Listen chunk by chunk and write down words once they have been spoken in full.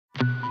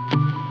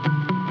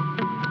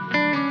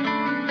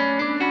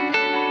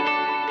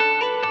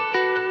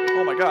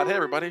not. Hey,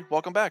 everybody.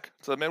 Welcome back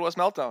to the Midwest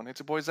Meltdown. It's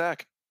your boy,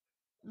 Zach.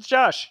 It's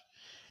Josh.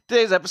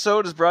 Today's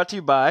episode is brought to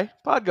you by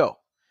Podgo.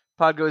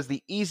 Podgo is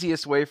the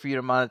easiest way for you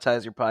to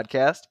monetize your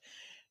podcast.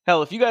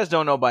 Hell, if you guys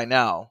don't know by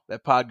now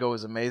that Podgo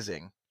is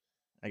amazing,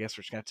 I guess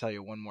we're just going to tell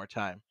you one more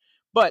time.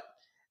 But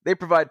they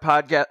provide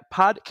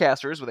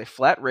podcasters with a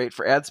flat rate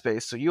for ad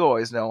space, so you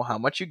always know how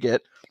much you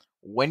get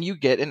when you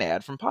get an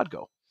ad from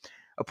Podgo.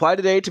 Apply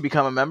today to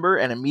become a member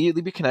and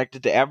immediately be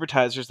connected to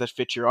advertisers that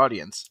fit your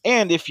audience.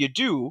 And if you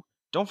do,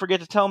 don't forget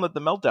to tell them that the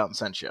Meltdown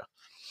sent you.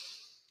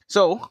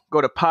 So go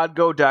to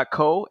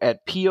podgo.co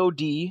at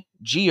podgo.co.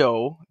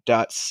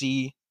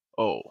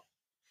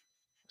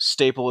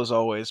 Staple as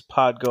always,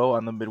 Podgo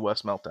on the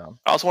Midwest Meltdown.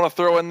 I also want to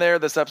throw in there,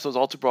 this episode is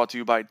also brought to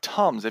you by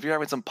Tums. If you're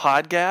having some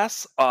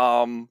podcasts,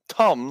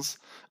 Tums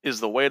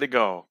is the way to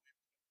go.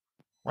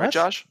 Right, What?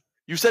 Josh?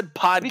 You said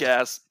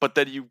podcast, but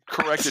then you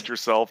corrected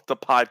yourself to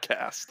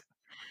podcast.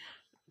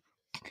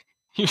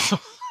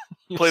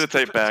 Play the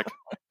tape back.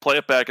 Play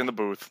it back in the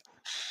booth.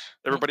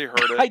 Everybody heard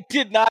it. I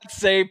did not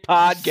say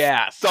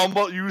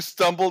podcast. You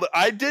stumbled.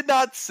 I did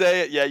not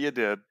say it. Yeah, you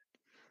did.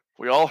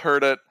 We all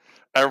heard it.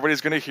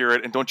 Everybody's going to hear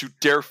it, and don't you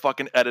dare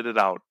fucking edit it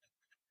out.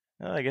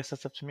 Well, I guess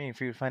that's up to me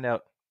for you to find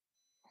out.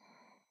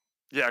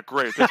 Yeah,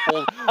 great. This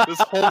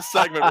whole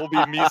segment will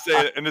be me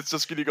saying it, and it's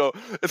just going to go.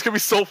 It's going to be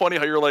so funny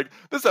how you're like,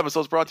 this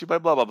episode's brought to you by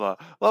blah blah blah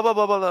blah blah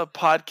blah blah blah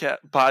podcast.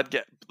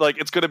 Like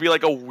it's going to be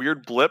like a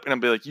weird blip, and I'll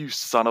be like, you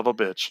son of a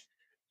bitch.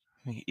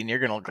 And you're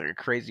gonna look like a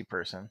crazy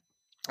person.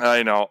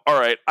 I know. All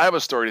right, I have a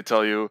story to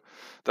tell you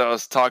that I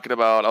was talking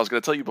about. I was going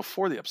to tell you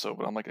before the episode,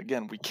 but I'm like,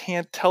 again, we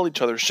can't tell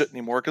each other shit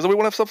anymore because we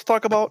won't have stuff to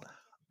talk about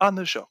on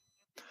this show.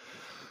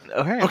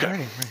 Okay.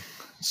 Alrighty.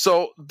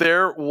 So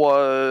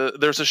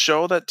there's a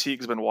show that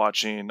Teague's been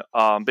watching,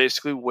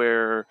 basically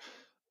where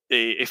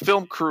a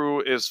film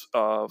crew is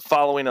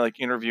following and like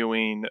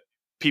interviewing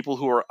people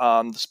who are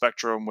on the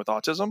spectrum with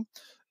autism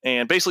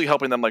and basically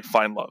helping them like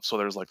find love. So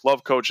there's like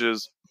love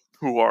coaches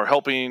who are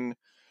helping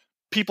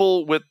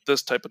people with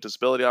this type of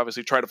disability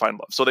obviously try to find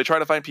love. So they try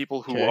to find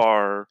people who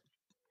are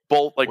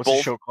both like What's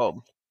the show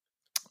called?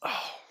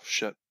 Oh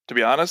shit. To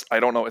be honest, I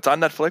don't know. It's on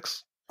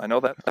Netflix. I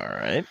know that. All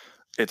right.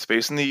 It's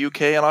based in the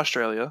UK and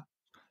Australia.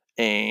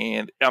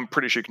 And I'm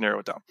pretty sure you can narrow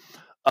it down.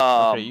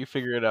 Okay, you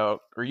figure it out,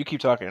 or you keep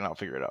talking, and I'll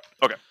figure it out.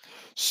 Okay.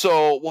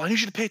 So, well, I need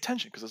you to pay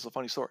attention because it's a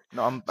funny story.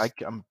 No, I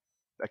can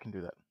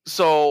do that.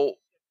 So,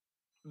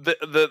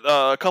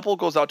 the couple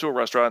goes out to a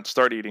restaurant,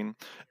 start eating,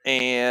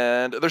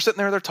 and they're sitting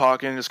there, they're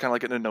talking, just kind of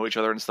like getting to know each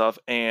other and stuff.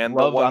 And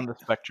Love on the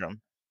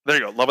Spectrum. There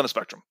you go, Love on the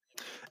Spectrum.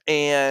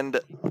 And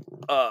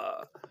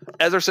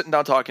as they're sitting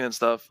down talking and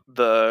stuff,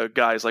 the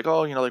guy's like,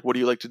 oh, like, what do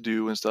you like to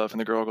do and stuff? And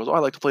the girl goes, oh, I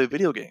like to play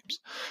video games.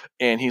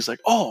 And he's like,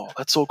 oh,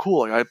 that's so cool.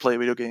 Like, I play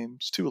video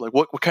games too. Like,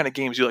 what kind of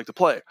games do you like to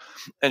play?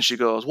 And she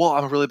goes, well,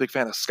 I'm a really big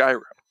fan of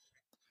Skyrim.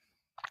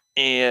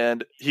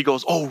 And he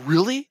goes, oh,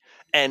 really?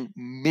 And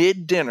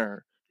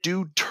mid-dinner,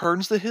 dude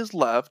turns to his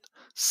left,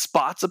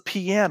 spots a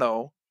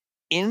piano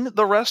in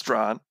the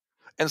restaurant,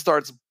 and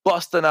starts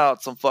busting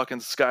out some fucking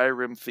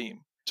Skyrim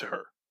theme to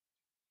her.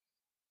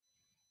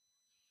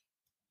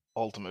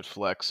 Ultimate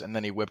flex, and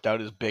then he whipped out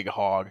his big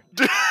hog.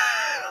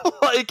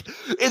 Like,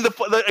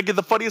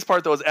 the funniest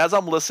part though is as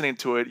I'm listening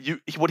to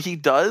it, what he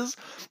does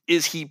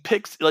is he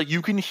picks, like,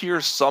 you can hear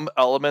some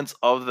elements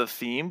of the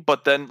theme,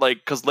 but then like,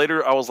 because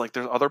later I was like,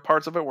 there's other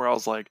parts of it where I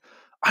was like,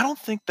 I don't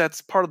think that's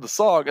part of the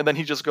song, and then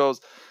he just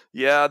goes,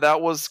 yeah, that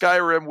was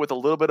Skyrim with a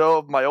little bit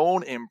of my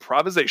own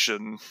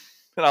improvisation,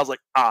 and I was like,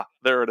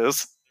 there it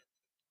is,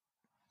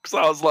 because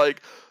I'm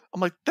like,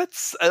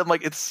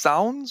 it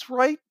sounds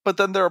right, but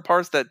then there are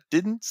parts that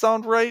didn't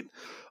sound right.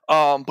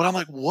 But I'm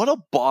like, what a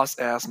boss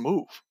ass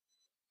move.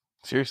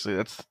 Seriously,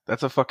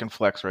 that's a fucking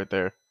flex right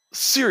there.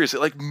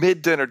 Seriously, like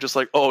mid dinner, just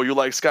like, oh, you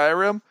like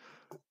Skyrim?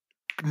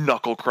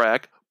 Knuckle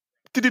crack.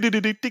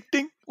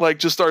 Ding, like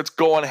just starts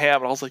going ham,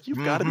 and I was like, you've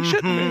got to be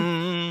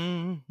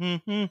shitting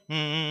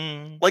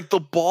me. Like the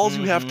balls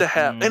you have to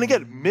have, and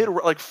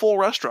again, full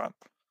restaurant.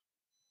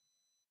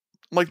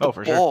 Like the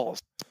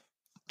balls.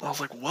 Sure. I was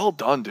like, well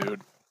done,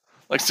 dude.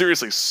 Like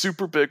seriously,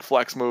 super big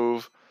flex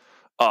move.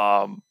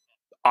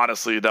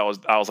 Honestly, that was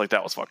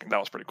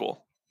pretty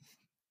cool.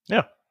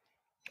 Yeah.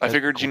 I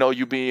figured, cool.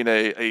 You being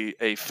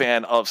a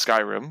fan of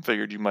Skyrim,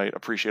 figured you might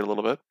appreciate a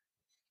little bit.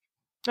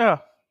 Yeah.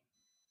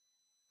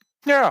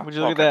 Yeah. Would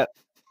you look at that?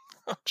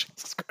 Oh,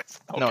 Jesus Christ.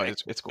 Okay. No,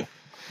 it's cool.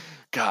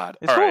 God.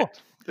 It's cool. Right.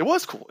 It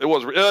was cool. It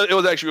was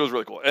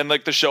really cool. And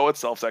like the show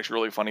itself is actually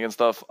really funny and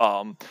stuff.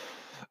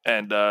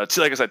 And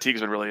like I said,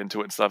 Teague's been really into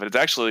it and stuff. And it's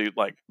actually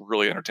like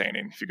really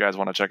entertaining if you guys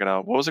want to check it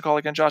out. What was it called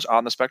again, Josh?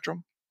 On the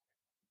Spectrum?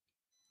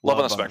 Love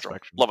on the Spectrum.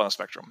 Love on the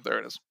Spectrum. There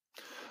it is.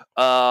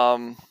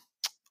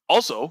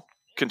 Also,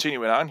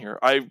 continuing on here,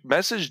 I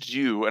messaged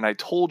you and I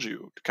told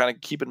you to kind of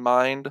keep in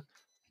mind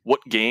what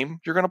game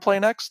you're going to play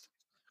next.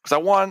 Because I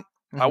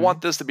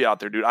want this to be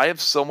out there, dude. I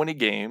have so many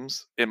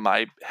games in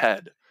my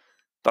head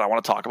that I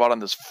want to talk about on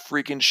this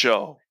freaking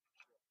show.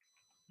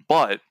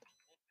 But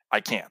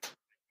I can't.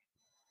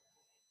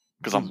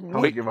 Because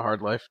I'm give a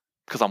hard life.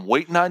 Because I'm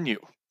waiting on you.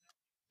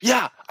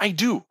 Yeah, I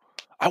do.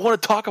 I want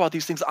to talk about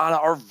these things on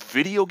our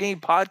video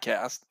game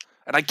podcast,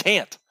 and I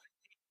can't.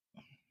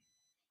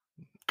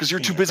 Because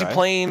you're too busy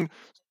playing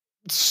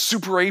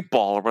Super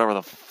 8-Ball or whatever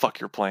the fuck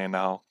you're playing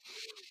now.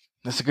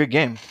 That's a good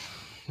game.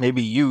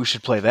 Maybe you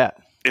should play that.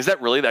 Is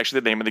that really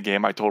actually the name of the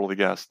game? I totally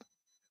guessed.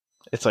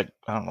 It's like,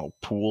 I don't know,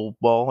 pool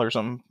ball or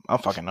something. I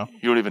don't fucking know.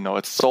 You don't even know.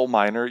 It's so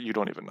minor, you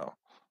don't even know.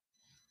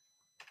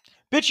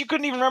 Bitch, you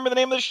couldn't even remember the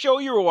name of the show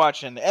you were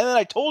watching. And then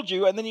I told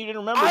you, and then you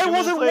didn't remember. I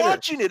wasn't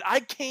watching it. I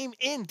came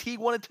in. T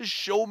wanted to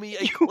show me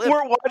a clip. You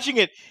weren't watching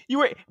it.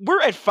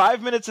 We're at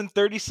 5 minutes and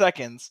 30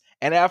 seconds.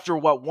 And after,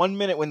 1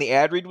 minute when the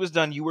ad read was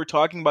done, you were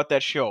talking about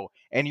that show.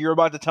 And you're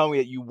about to tell me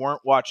that you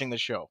weren't watching the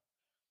show.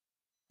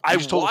 I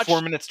just told a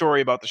 4-minute story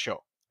about the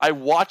show. I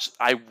watched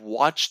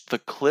the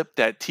clip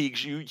that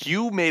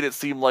you made it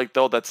seem like,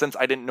 though, that since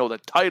I didn't know the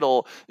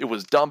title, it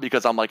was dumb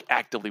because I'm like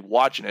actively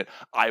watching it.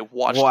 I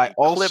watched. Well, I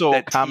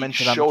also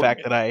commented on the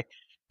fact that I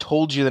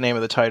told you the name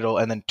of the title,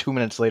 and then 2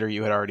 minutes later,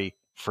 you had already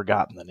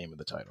forgotten the name of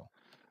the title.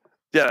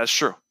 Yeah, that's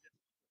true.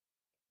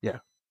 Yeah,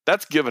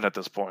 that's given at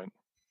this point.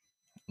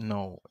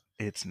 No,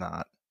 it's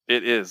not.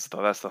 It is,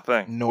 though. That's the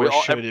thing. Nor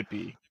should it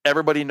be.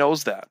 Everybody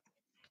knows that.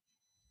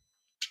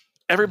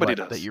 Everybody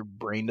does. That your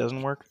brain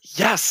doesn't work?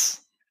 Yes.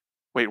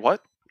 Wait,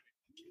 what?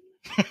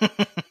 I'm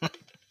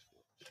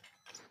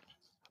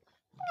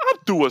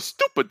too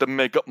stupid to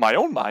make up my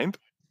own mind.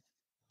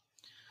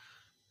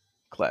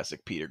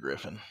 Classic Peter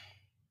Griffin.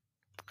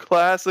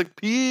 Classic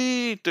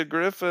Peter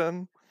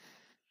Griffin.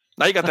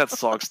 Now you got that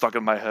song stuck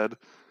in my head.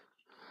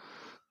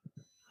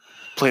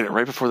 Played it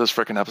right before this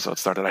freaking episode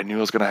started. I knew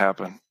it was going to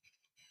happen.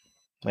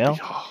 Well,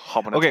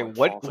 okay,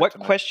 what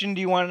question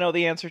do you want to know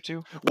the answer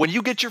to? When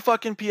you get your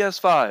fucking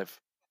PS5,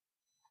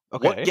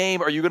 okay, what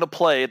game are you going to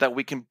play that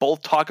we can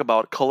both talk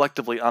about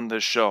collectively on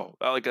this show?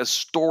 Like a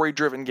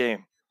story-driven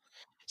game.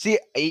 See,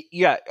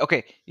 yeah,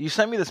 okay. You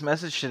sent me this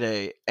message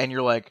today, and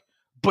you're like,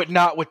 but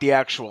not what the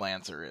actual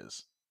answer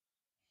is.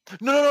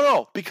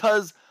 No.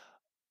 Because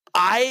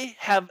I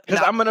have.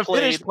 Because I'm going to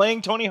finish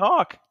playing Tony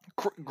Hawk.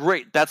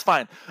 Great, that's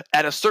fine.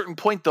 At a certain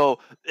point, though,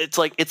 it's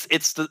like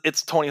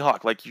it's Tony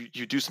Hawk. Like you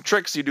do some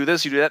tricks, you do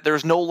this, you do that.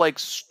 There's no like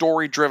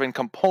story-driven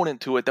component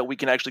to it that we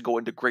can actually go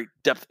into great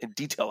depth and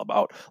detail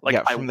about. Like,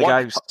 yeah, from the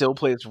guy who still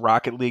plays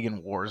Rocket League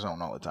and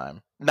Warzone all the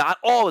time. Not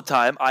all the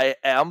time. I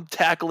am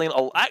tackling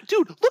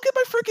dude, look at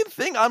my freaking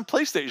thing on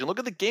PlayStation. Look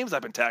at the games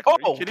I've been tackling.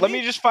 Oh, let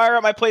me just fire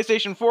up my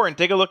PlayStation 4 and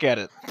take a look at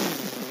it.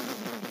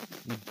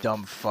 You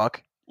dumb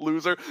fuck.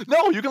 Loser.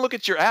 No, you can look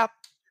at your app.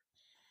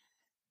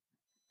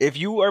 If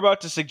you are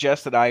about to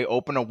suggest that I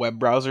open a web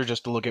browser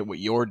just to look at what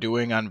you're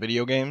doing on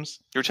video games...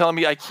 You're telling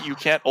me you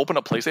can't open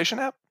a PlayStation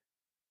app?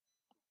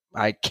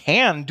 I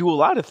can do a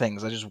lot of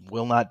things. I just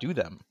will not do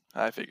them.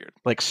 I figured.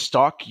 Like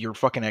stalk your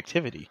fucking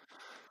activity.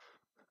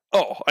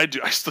 Oh, I do.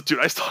 I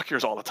stalk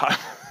yours all the time.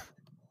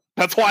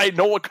 That's why I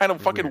know what kind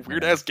of fucking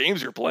weird-ass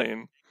games you're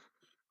playing.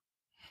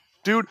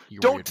 Dude,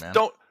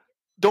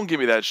 don't give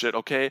me that shit,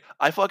 okay?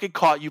 I fucking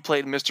caught you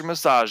playing Mr.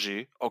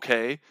 Masagi,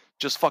 okay?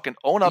 Just fucking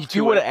own up to it. If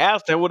you would have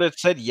asked, I would have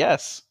said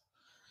yes.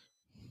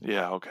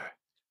 Yeah, okay.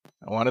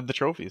 I wanted the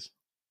trophies.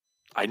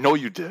 I know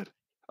you did.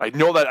 I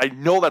know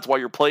that's why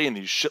you're playing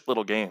these shit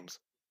little games.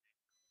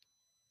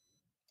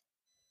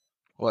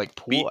 Like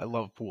pool, I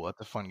love pool. That's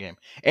a fun game.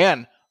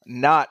 And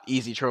not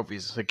easy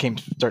trophies. It came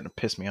starting to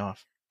piss me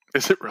off.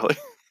 Is it really?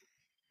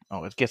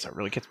 Oh, it gets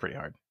pretty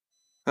hard.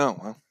 Oh,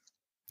 well.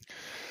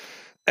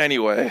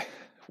 Anyway,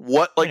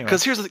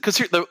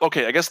 because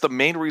okay, I guess the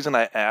main reason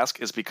I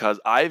ask is because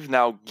I've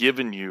now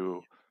given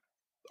you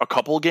a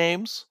couple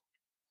games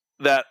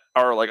that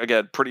are like,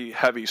 again, pretty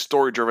heavy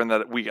story driven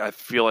that I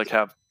feel like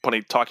have plenty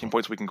of talking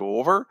points we can go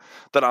over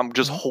that I'm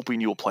just hoping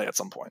you'll play at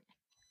some point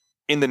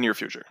in the near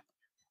future.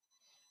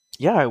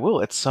 Yeah, I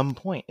will at some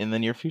point in the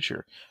near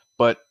future.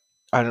 But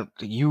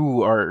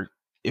you are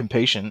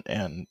impatient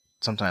and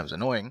sometimes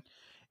annoying.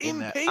 I'm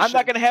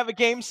not going to have a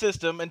game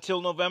system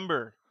until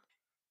November.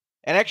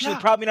 And actually,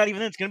 probably not even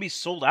then. It's going to be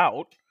sold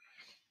out.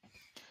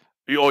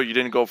 You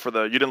didn't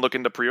you didn't look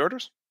into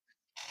pre-orders?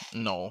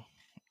 No.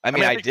 I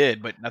mean, I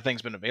did, but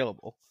nothing's been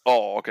available.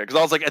 Oh, okay. Because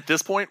I was like, at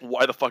this point,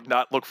 why the fuck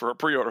not look for a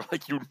pre-order?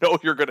 Like, you know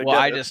you're going to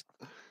get it.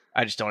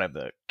 I just don't have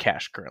the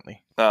cash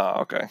currently.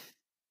 Oh, okay.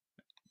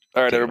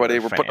 All right, everybody,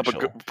 we're putting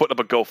up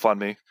a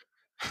GoFundMe.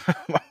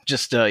 I'm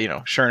just,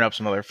 shoring up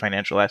some other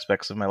financial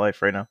aspects of my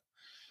life right now.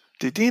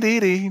 There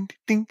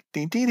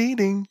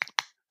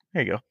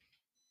you go.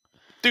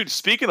 Dude,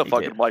 speaking of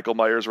Michael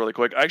Myers really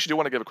quick, I actually do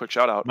want to give a quick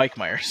shout out. Mike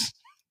Myers.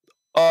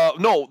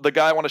 No, the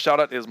guy I want to shout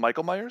out is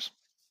Michael Myers.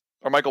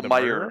 Or Michael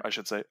Meyer, I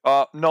should say.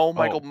 No,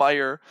 Michael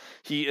Meyer.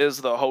 He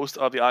is the host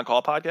of the On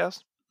Call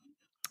podcast.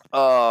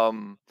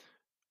 I've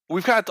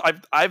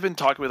been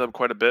talking with him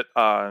quite a bit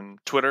on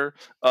Twitter.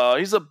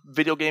 He's a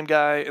video game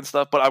guy and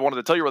stuff, but I wanted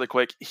to tell you really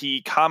quick.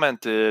 He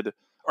commented,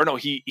 or no,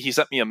 he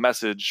sent me a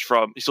message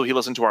so he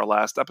listened to our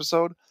last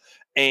episode,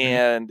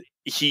 and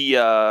he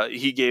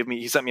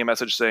sent me a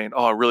message saying,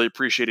 "Oh, I really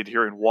appreciated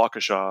hearing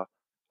Waukesha,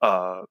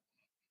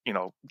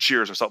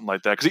 cheers," or something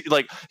like that.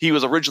 Because he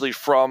was originally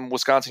from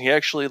Wisconsin. He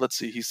actually,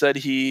 he said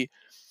he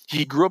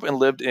He grew up and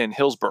lived in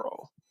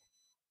Hillsboro,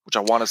 which I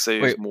want to say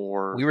is Wait,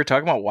 more. We were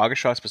talking about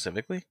Waukesha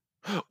specifically?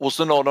 Well,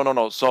 so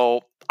no.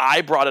 So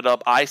I brought it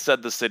up. I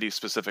said the city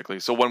specifically.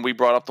 So when we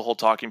brought up the whole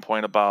talking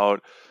point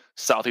about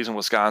southeastern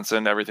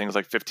Wisconsin, everything's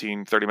like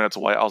 15, 30 minutes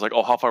away. I was like,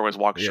 oh, how far away is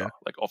Waukesha? Yeah.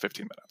 Like,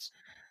 15 minutes.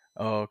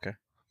 Oh, okay.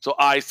 So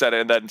I said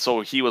it, and then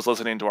so he was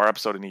listening to our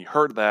episode and he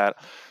heard that.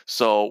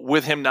 So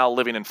with him now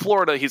living in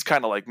Florida, he's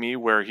kind of like me,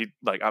 where he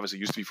like obviously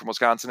used to be from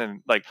Wisconsin,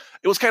 and like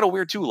it was kind of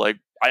weird too. Like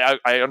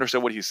I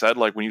understood what he said.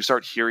 Like when you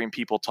start hearing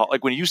people talk,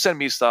 like when you send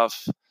me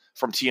stuff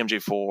from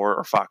TMJ4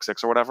 or Fox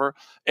 6 or whatever,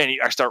 and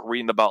I start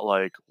reading about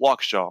like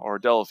Waukesha or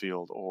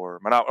Delafield or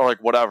or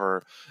like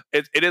whatever,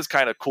 it is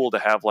kind of cool to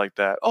have like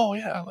that. Oh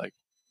yeah, like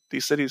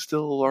these cities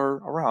still are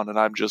around, and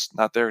I'm just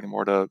not there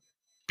anymore to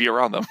be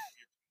around them.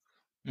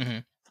 Mm-hmm.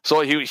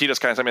 So he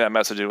just kind of sent me that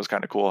message. It was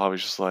kind of cool how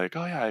he's just like,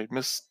 oh yeah, I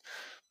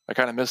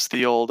kind of miss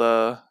the old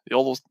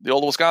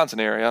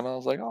Wisconsin area, and I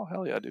was like, oh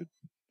hell yeah, dude.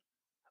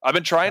 I've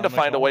been trying to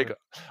find a way.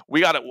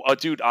 We got to,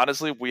 dude.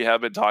 Honestly, we have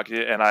been talking,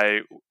 and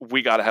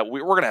we're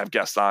gonna have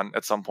guests on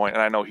at some point,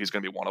 and I know he's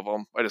gonna be one of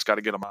them. I just got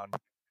to get him on.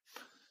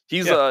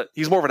 He's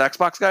more of an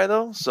Xbox guy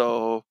though,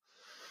 so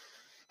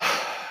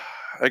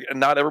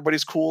not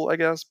everybody's cool, I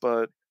guess,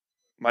 but.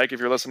 Mike,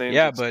 if you're listening.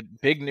 Yeah, but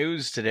big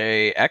news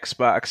today.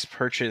 Xbox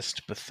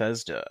purchased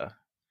Bethesda.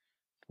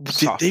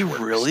 Did they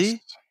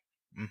really?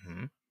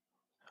 Mm-hmm.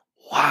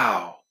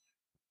 Wow.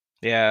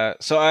 Yeah,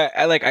 so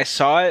I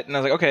saw it and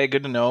I was like, okay,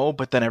 good to know.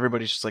 But then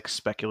everybody's just like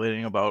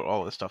speculating about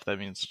all this stuff. That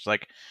means it's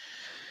like,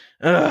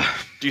 do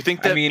you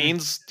think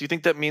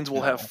that means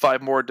we'll have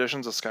 5 more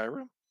editions of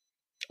Skyrim?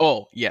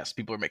 Oh yes,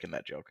 people are making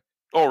that joke.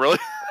 Oh really?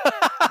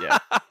 Yeah.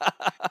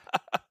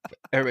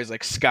 Everybody's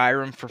like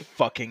Skyrim for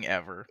fucking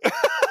ever.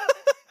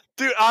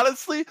 Dude,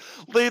 honestly,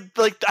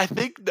 I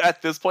think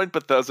at this point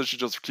Bethesda should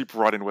just keep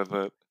running with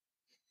it.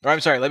 Or,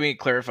 I'm sorry, let me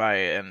clarify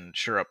and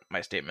shore up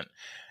my statement.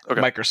 Okay.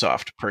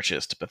 Microsoft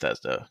purchased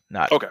Bethesda,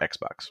 not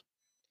Xbox.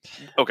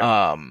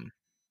 Okay.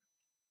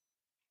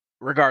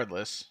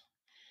 Regardless.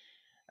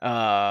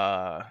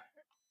 Yeah,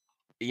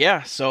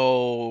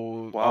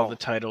 so all the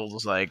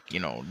titles like,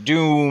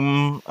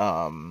 Doom,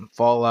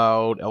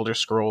 Fallout, Elder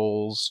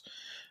Scrolls,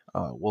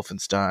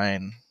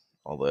 Wolfenstein,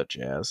 all that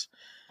jazz.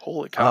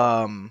 Holy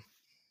cow.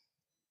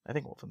 I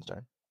think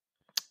Wolfenstein.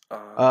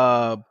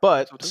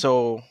 But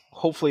so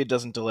hopefully it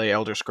doesn't delay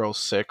Elder Scrolls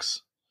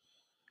 6.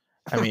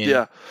 I mean,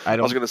 yeah, I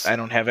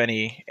don't have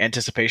any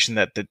anticipation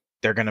that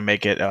they're going to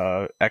make it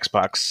a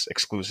Xbox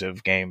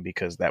exclusive game,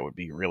 because that would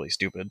be really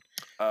stupid.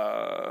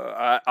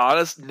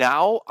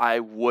 Now I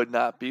would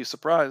not be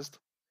surprised.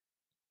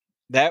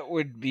 That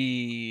would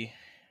be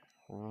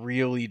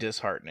really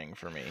disheartening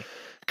for me.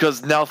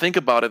 Because now think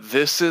about it.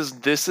 This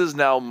is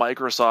now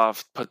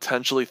Microsoft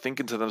potentially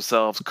thinking to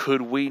themselves,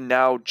 could we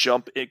now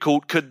jump in?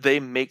 Could they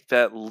make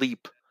that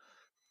leap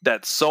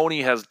that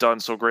Sony has done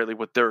so greatly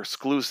with their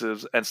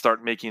exclusives and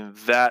start making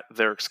that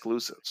their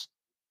exclusives?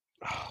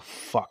 Oh,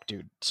 fuck,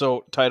 dude.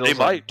 So titles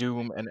like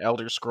Doom and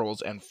Elder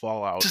Scrolls and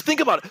Fallout. Just think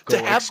about it. To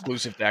have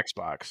exclusive to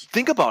Xbox.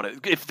 Think about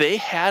it. If they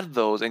had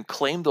those and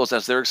claimed those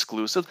as their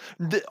exclusive,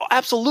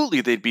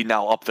 absolutely they'd be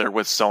now up there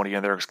with Sony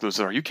and their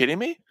exclusive. Are you kidding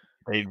me?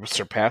 They'd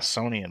surpass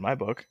Sony in my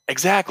book.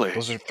 Exactly.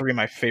 Those are 3 of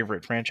my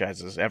favorite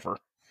franchises ever.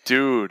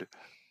 Dude,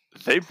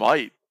 they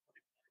might.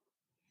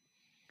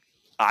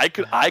 I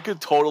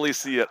could totally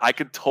see it. I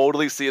could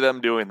totally see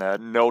them doing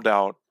that, no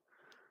doubt.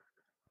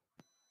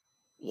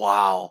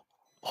 Wow.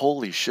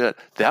 Holy shit.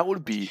 That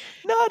would be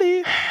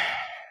nutty.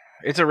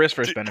 It's a risk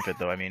versus benefit,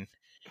 though. I mean,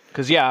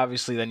 because, yeah,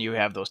 obviously then you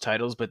have those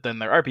titles, but then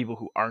there are people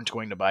who aren't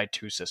going to buy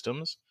 2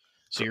 systems.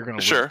 So you're going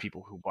to lose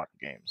people who bought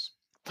games.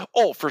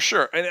 Oh, for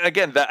sure. And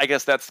again, I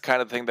guess that's the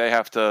kind of thing they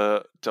have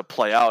to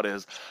play out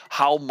is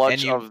how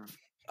much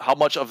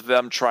of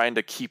them trying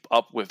to keep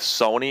up with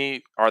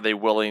Sony are they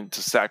willing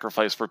to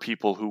sacrifice for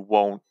people who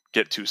won't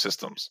get 2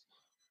 systems?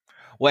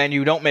 Well, and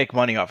you don't make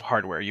money off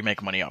hardware; you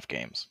make money off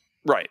games.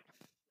 Right.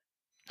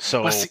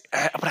 So,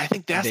 but I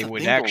think that's they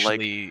would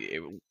actually.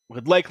 It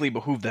would likely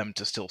behoove them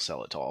to still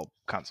sell it to all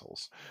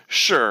consoles.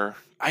 Sure.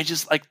 I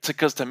just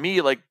because to me,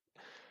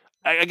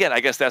 again, I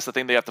guess that's the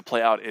thing they have to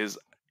play out is.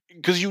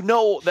 Because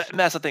and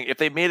that's the thing. If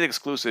they made it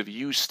exclusive,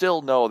 you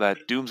still know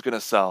that Doom's going to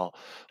sell,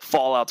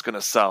 Fallout's going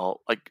to sell,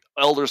 like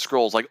Elder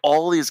Scrolls, like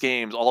all these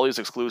games, all these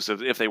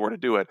exclusives, if they were to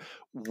do it,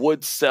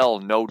 would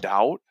sell, no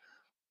doubt.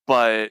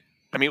 But,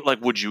 I mean,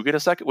 would you get a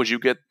second? Would you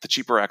get the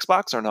cheaper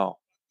Xbox or no?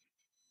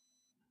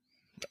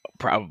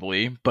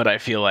 Probably, but I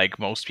feel like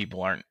most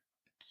people aren't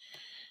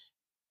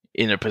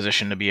in a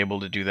position to be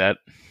able to do that.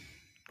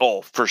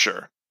 Oh, for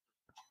sure.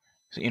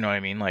 So, you know what I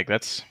mean?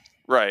 That's...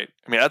 Right.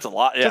 I mean, that's a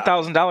lot. Yeah. It's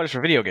 $1,000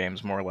 for video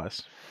games, more or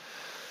less.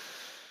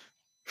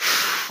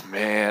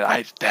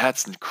 Man,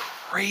 that's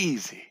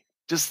crazy.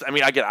 Just, I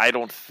mean, again,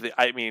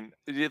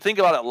 you think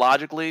about it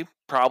logically,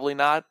 probably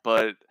not,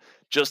 but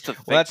just to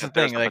think that's the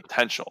thing, there's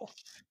potential.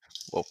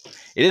 Well,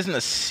 it isn't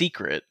a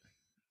secret.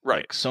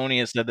 Right. Sony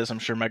has said this. I'm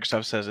sure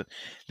Microsoft says it.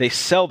 They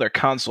sell their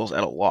consoles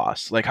at a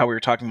loss, like how we were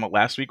talking about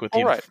last week with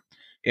the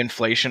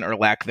inflation or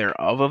lack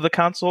thereof of the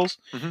consoles.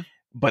 Mm-hmm.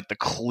 but the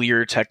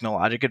clear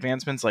technologic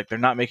advancements, like they're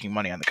not making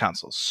money on the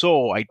consoles.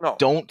 So I No.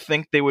 don't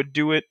think they would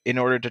do it in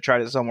order to try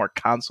to sell more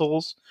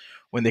consoles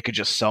when they could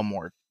just sell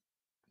more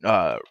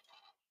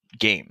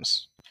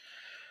games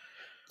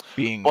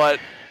being But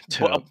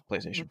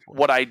PlayStation 4.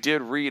 what I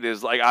did read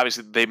is like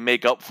obviously they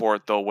make up for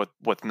it though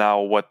with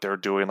now what they're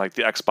doing, like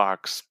the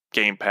Xbox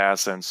Game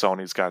Pass and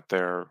Sony's got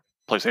their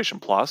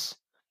PlayStation Plus.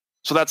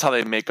 So that's how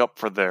they make up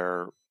for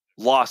their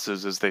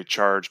losses is they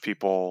charge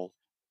people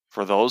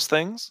for those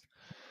things.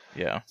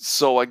 Yeah.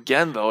 So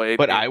again though,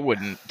 But I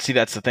wouldn't see.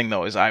 That's the thing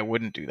though, is I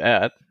wouldn't do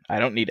that. I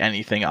don't need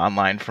anything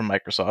online from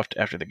Microsoft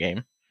after the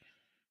game.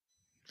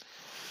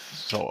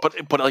 So,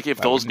 but like if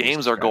I those wouldn't be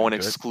games are going subscribing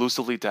to it.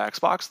 exclusively to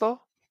Xbox though.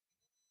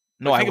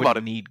 No, Like, I think about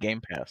wouldn't it. need Game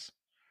Pass.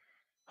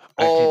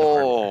 I just need the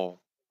hardware. Oh,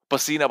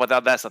 but see now,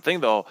 but that's the thing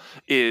though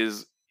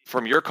is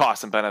from your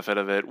cost and benefit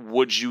of it,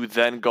 would you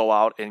then go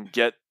out and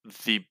get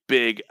the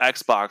big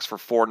Xbox for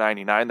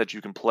 $499 that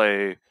you can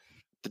play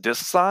the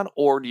discs on,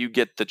 or do you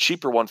get the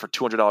cheaper one for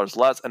 $200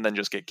 less and then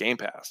just get Game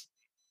Pass?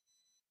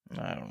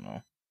 I don't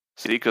know.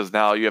 See, because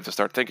now you have to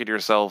start thinking to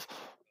yourself,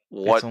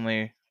 what? It's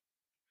only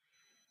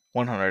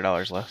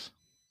 $100 less.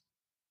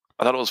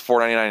 I thought it was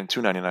 $499 and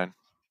 $299.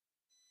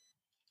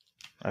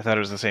 I thought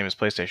it was the same as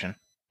PlayStation.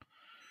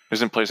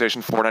 Isn't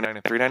PlayStation $499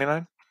 and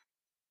 $399?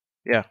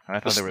 Yeah, I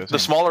thought they were the same. The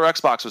smaller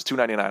Xbox was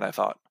 $299. I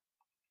thought.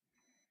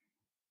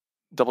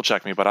 Double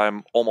check me, but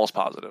I'm almost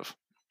positive.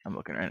 I'm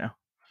looking right now.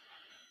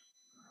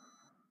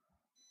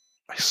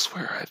 I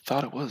swear, I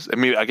thought it was. I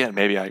mean, again,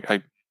 maybe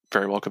I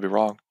very well could be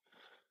wrong.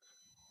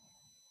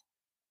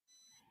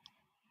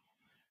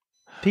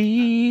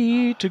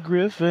 Peter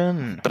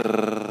Griffin.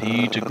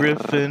 Peter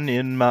Griffin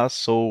in my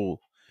soul.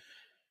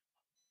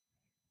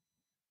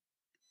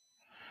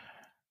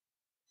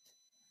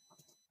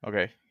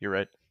 Okay, you're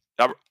right.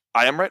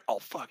 I am right? Oh,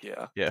 fuck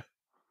yeah. Yeah.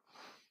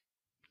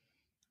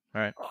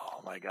 All right.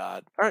 Oh, my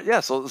God. All right,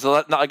 yeah, so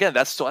that, now, again,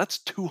 that's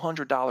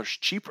 $200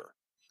 cheaper.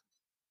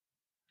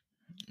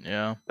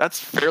 Yeah. That's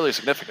fairly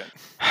significant.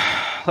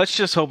 Let's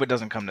just hope it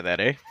doesn't come to that,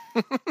 eh?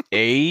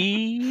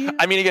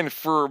 I mean, again,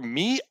 for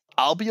me,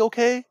 I'll be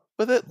okay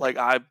with it. Like,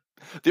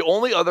 the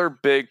only other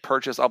big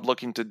purchase I'm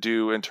looking to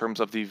do in terms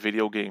of the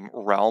video game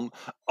realm,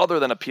 other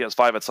than a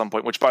PS5 at some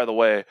point, which, by the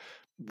way,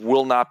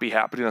 will not be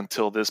happening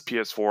until this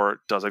PS4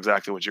 does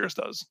exactly what yours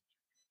does.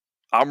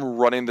 I'm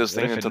running this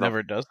What thing if into it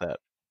never does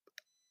that?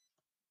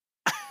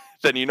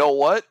 Then you know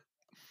what?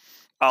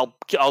 I'll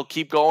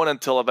keep going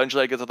until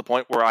eventually I get to the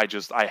point where I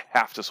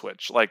have to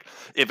switch. Like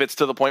if it's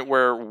to the point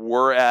where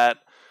we're at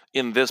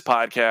in this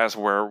podcast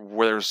where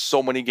there's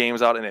so many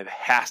games out and it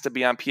has to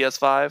be on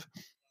PS5,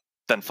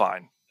 then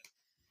fine.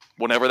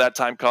 Whenever that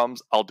time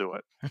comes, I'll do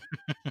it.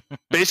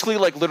 Basically,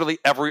 like literally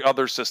every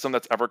other system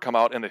that's ever come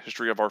out in the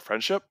history of our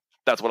friendship,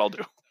 that's what I'll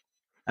do.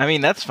 I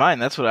mean, that's fine.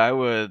 That's what I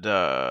would.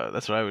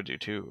 That's what I would do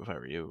too if I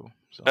were you.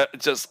 So.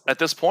 Just at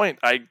this point,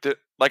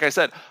 like I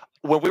said,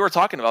 when we were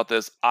talking about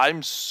this,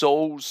 I'm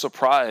so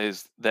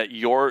surprised that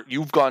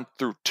you've gone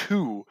through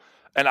two,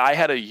 and I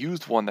had a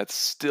used one that's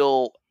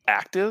still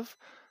active.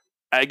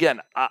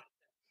 Again,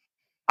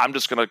 I'm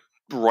just gonna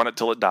run it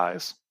till it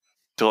dies,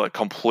 till it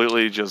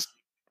completely just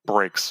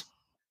breaks,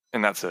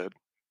 and that's it.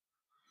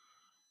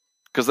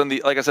 Because then,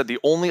 like I said, the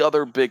only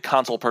other big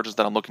console purchase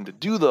that I'm looking to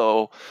do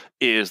though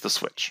is the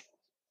Switch.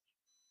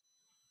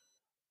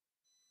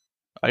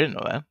 I didn't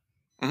know that.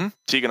 Mm-hmm.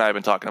 Teague and I have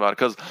been talking about it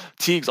because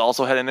Teague's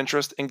also had an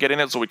interest in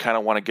getting it, so we kind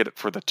of want to get it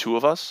for the two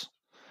of us.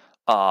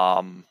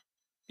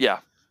 Yeah,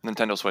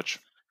 Nintendo Switch.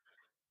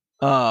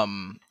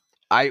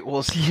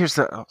 Here's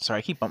the. Oh, sorry,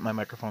 I keep bumping my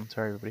microphone.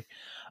 Sorry, everybody.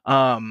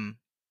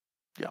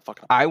 Yeah,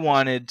 fucking. I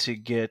wanted to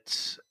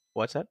get.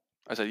 What's that?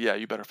 I said, yeah,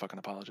 you better fucking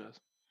apologize.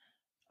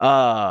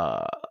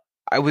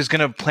 I was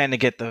gonna plan to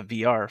get the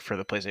VR for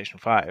the PlayStation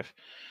 5.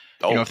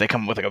 Oh. You know, if they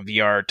come with like a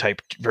VR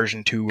type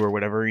version 2 or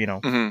whatever, you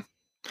know. Mm-hmm.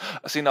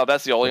 See, now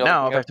that's the only.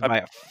 Now I have to buy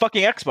a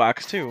fucking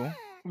Xbox too.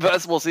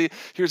 We'll see.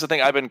 Here's the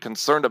thing I've been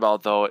concerned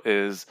about though: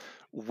 is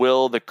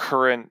will the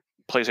current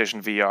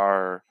PlayStation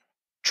VR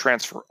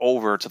transfer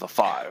over to the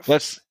 5?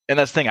 That's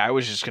the thing. I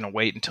was just gonna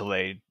wait until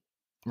they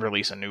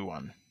release a new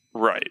one.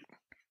 Right.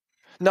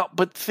 No,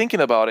 but thinking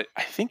about it,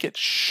 I think it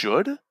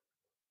should.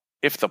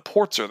 If the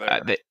ports are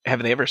there,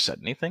 have they ever said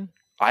anything?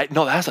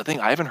 No, that's the thing.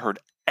 I haven't heard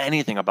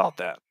anything about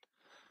that.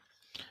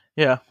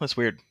 Yeah, that's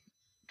weird.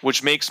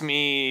 Which makes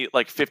me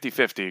like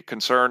 50-50,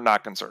 concerned,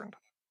 not concerned.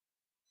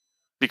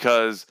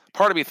 Because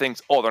part of me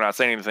thinks, oh, they're not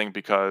saying anything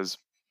because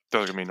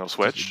there's going to be no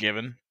Switch.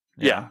 Given.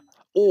 Yeah.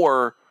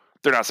 Or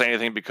they're not saying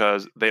anything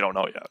because they don't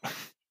know yet.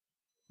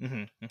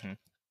 Mm-hmm.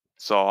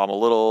 So I'm a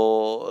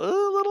little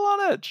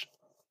on edge.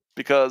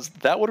 Because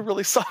that would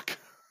really suck.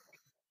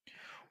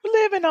 We're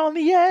living on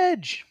the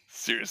edge.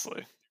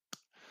 Seriously.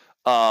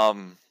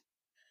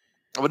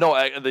 But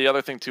no, the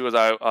other thing too is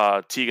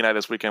Teague and I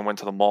this weekend went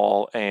to the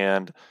mall,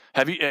 and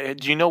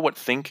do you know what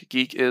Think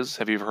Geek is?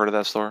 Have you ever heard of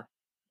that store?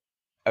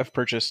 I've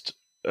purchased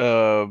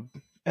an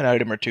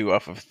item or two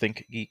off of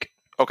Think Geek.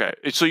 Okay,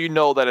 so you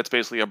know that it's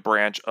basically a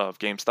branch of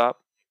GameStop?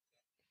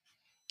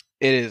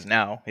 It is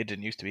now. It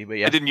didn't used to be, but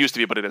yeah. It didn't used to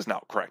be, but it is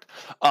now. Correct.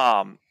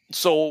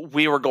 So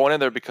we were going in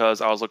there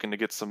because I was looking to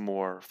get some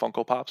more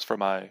Funko Pops for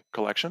my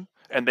collection,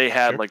 and they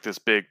had Sure. like this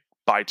big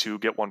buy two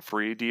get one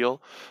free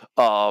deal.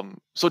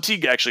 So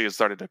Teague actually has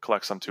started to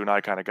collect some too, and I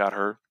kind of got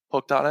her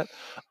hooked on it.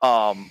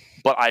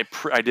 But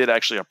I did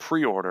actually a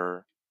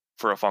pre-order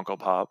for a Funko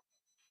Pop,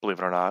 believe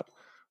it or not,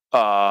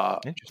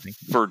 Interesting.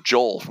 for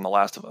Joel from The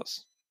Last of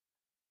Us.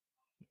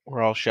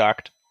 We're all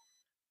shocked.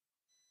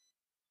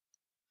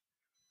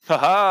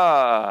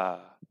 Haha.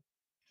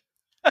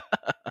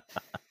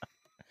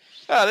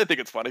 They think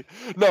it's funny.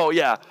 No,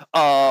 yeah.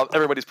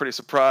 Everybody's pretty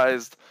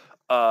surprised.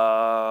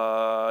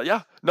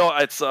 Yeah. No,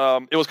 it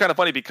was kind of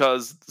funny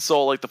because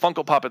like the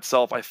Funko Pop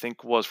itself, I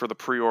think was for the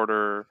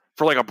pre-order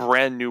for like a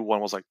brand new one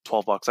was like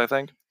 $12, I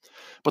think.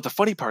 But the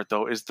funny part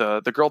though is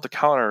the girl at the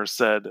counter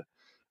said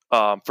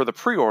for the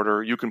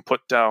pre-order you can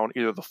put down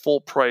either the full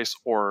price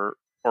or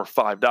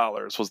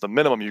 $5 was the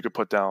minimum you could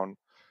put down.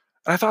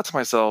 And I thought to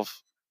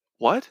myself,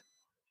 what?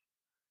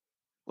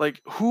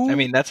 Like who? I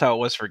mean, that's how it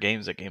was for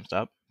games at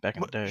GameStop back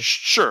in the day.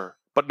 Sure,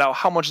 but now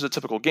how much is a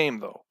typical game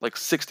though? Like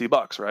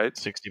 $60, right?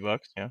 $60,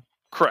 yeah.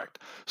 Correct.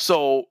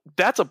 So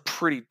that's a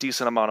pretty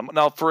decent amount of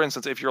now. For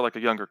instance, if you're like a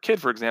younger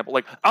kid, for example,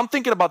 like I'm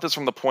thinking about this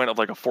from the point of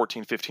like a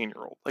 14,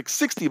 15-year-old. Like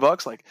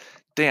 $60, like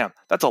damn,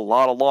 that's a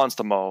lot of lawns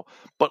to mow.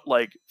 But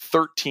like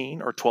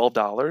 $13 or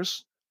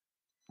 $12,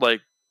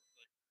 like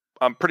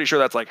I'm pretty sure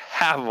that's like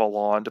half of a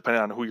lawn,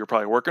 depending on who you're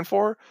probably working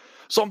for.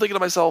 So I'm thinking to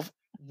myself,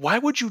 why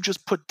would you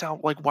just put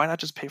down like why not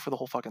just pay for the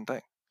whole fucking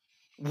thing?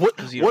 What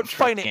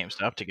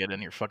GameStop to get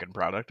in your fucking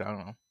product? I don't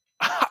know.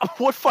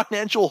 What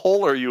financial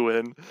hole are you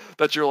in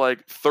that you're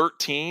like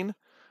 13?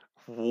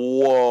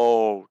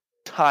 Whoa,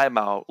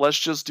 timeout. Let's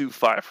just do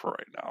 5 for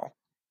right now.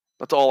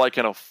 That's all I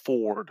can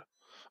afford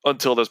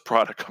until this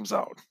product comes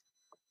out.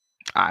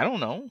 I don't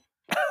know.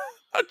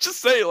 I'm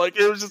just saying, like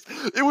it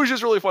was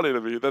just really funny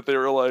to me that they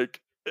were like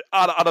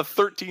on a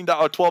 $13,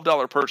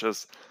 $12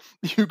 purchase,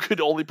 you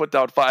could only put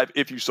down 5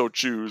 if you so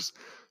choose,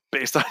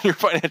 based on your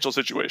financial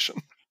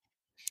situation.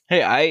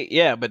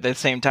 Hey, but at the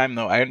same time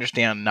though, I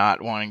understand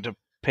not wanting to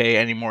pay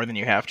any more than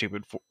you have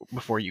to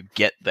before you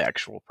get the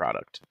actual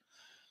product.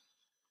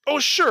 Oh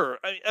sure,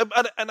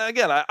 and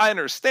again, I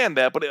understand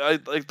that, but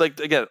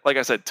again, like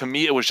I said, to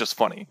me it was just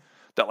funny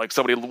that like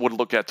somebody would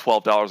look at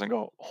 $12 and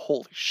go,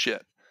 "Holy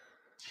shit!"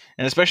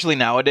 And especially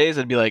nowadays,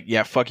 I'd be like,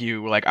 "Yeah, fuck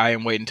you!" Like I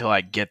am waiting until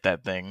I get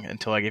that thing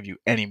until I give you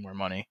any more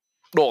money.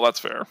 Well, that's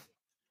fair.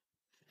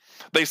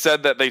 They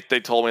said that they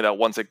told me that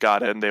once it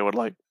got in, they would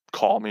like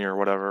call me or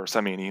whatever, or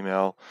send me an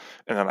email,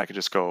 and then I could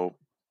just go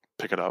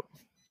pick it up.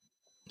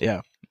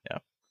 Yeah.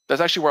 That's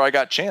actually where I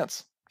got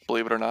Chance,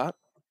 believe it or not.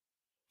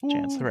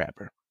 Chance the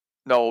Rapper.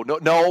 No.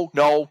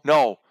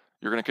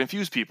 You're gonna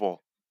confuse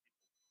people.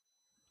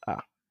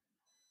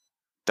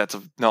 That's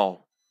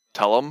no.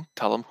 Tell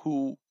them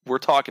who we're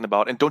talking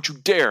about, and don't you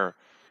dare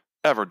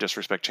ever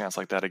disrespect Chance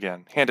like that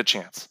again. Hand a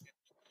Chance.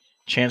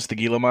 Chance the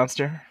Gila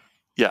Monster?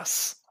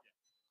 Yes.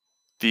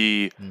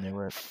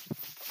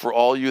 For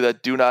all you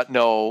that do not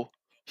know,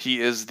 he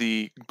is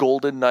the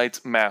Golden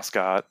Knights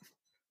mascot.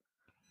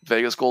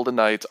 Vegas Golden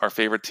Knights, our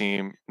favorite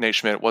team. Nate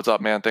Schmidt, what's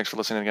up, man? Thanks for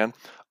listening again.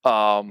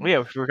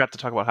 We forgot to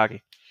talk about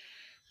hockey.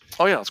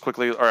 Oh yeah, let's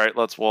quickly. All right,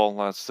 let's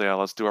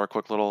do our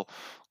quick little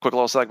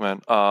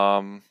segment.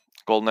 Golden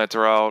Knights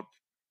are out.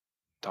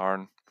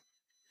 Darn.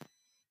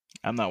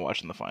 I'm not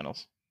watching the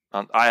finals.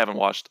 I haven't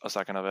watched a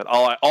second of it.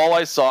 All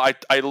I saw,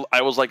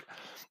 I was like,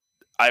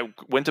 I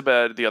went to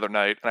bed the other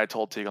night and I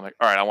told Teague, I'm like,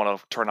 all right, I want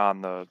to turn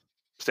on the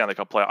Stanley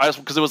Cup play.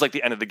 Because it was like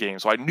the end of the game,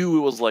 so I knew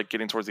it was like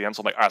getting towards the end.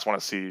 So I'm like, I just want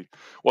to see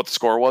what the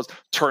score was.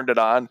 Turned it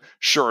on.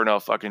 Sure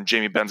enough, fucking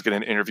Jamie Benn's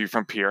getting an interview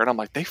from Pierre, and I'm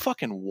like, they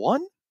fucking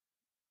won.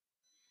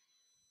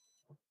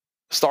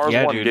 Stars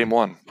won game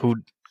 1.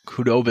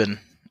 Khudobin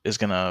is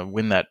gonna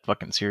win that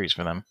fucking series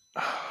for them.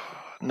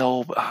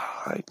 No,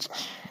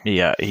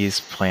 yeah,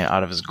 he's playing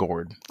out of his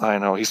gourd. I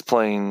know he's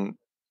playing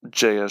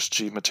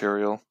JSG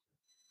material.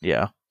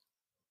 Yeah,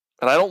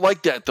 and I don't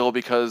like that though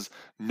because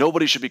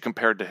nobody should be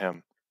compared to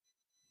him.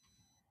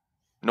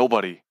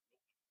 Nobody.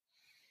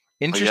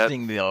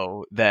 Interesting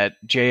though that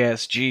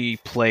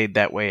JSG played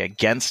that way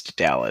against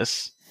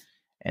Dallas,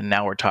 and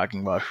now we're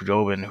talking about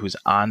Khudobin, who's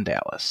on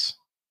Dallas.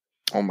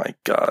 Oh my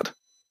god.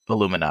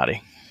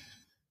 Illuminati.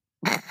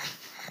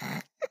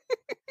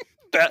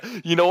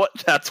 You know what?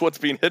 That's what's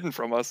being hidden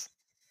from us.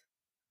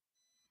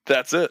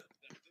 That's it.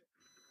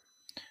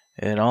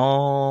 It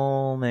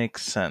all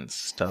makes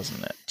sense,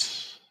 doesn't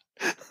it?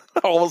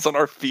 All of a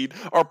sudden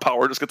our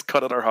power just gets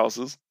cut at our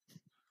houses.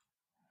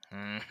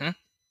 Mm-hmm.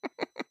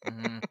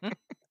 Mm-hmm.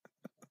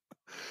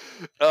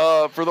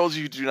 For those of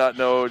you who do not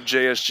know,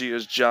 JSG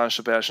is John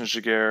Sebastian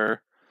Giguere.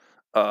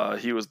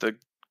 He was the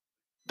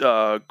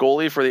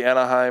goalie for the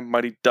Anaheim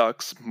Mighty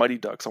Ducks. Mighty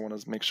Ducks. I want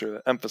to make sure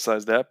to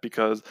emphasize that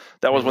because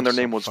that was when their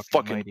name was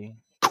fucking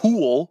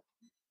cool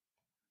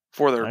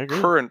for their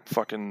current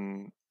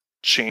fucking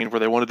chain where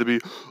they wanted to be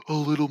a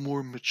little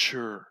more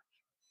mature.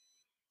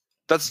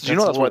 That's a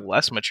little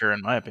less mature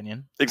in my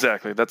opinion.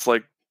 Exactly. That's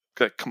like,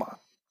 come on,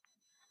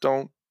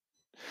 don't.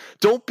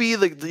 Don't be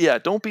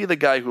the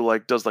guy who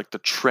like does like the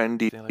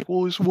trendy thing, like,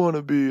 well, just want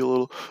to be a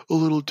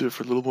little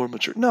different, a little more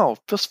mature. No,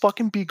 just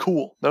fucking be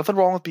cool. Nothing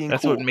wrong with being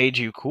That's cool. what made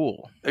you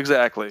cool.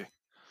 Exactly.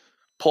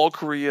 Paul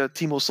Correa,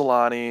 Timo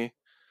Solani,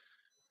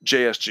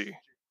 JSG.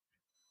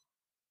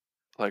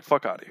 Like,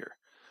 fuck out of here.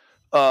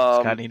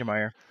 Scott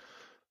Niedermayer.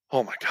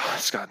 Oh my God,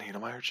 Scott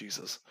Niedermayer,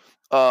 Jesus.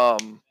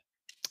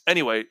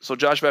 Anyway, so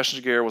Josh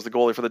Vashenjaguer was the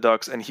goalie for the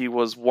Ducks, and he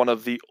was one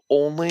of the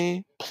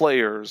only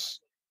players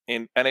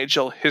in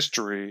NHL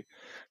history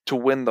to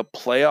win the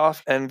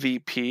playoff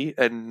MVP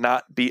and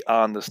not be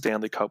on the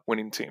Stanley Cup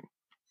winning team.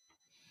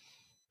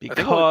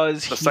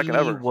 Because the second he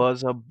ever.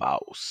 was a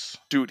boss.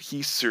 Dude,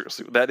 he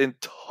seriously, that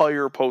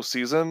entire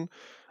postseason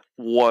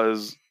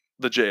was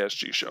the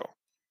JSG show.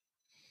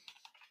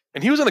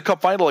 And he was in the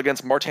Cup final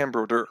against Martin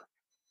Brodeur.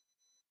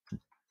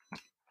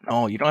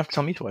 Oh, you don't have to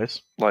tell me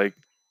twice. Like,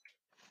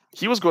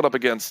 he was going up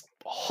against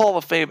Hall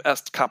of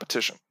Fame-esque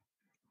competition.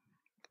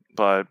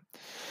 But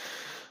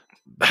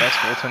best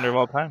goaltender of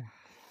all time.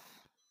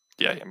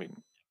 Yeah, I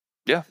mean,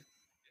 yeah.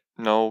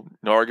 No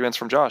arguments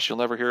from Josh. You'll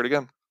never hear it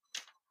again.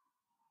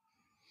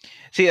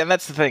 See, and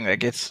that's the thing.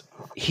 Like,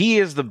 he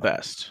is the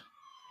best,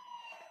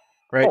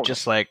 right? Oh,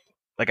 Just like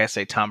I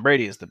say, Tom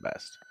Brady is the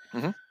best.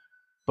 Mm-hmm.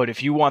 But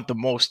if you want the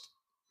most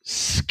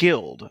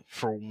skilled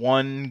for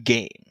one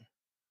game,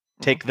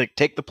 take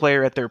the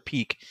player at their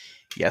peak.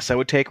 Yes, I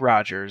would take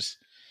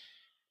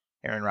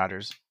Aaron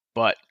Rodgers.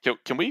 But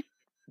can we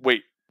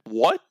wait?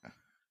 What?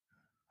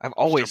 I've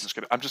always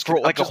I'm just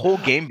kidding. a whole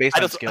game based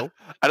on skill.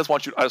 I just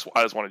wanted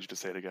you to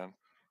say it again.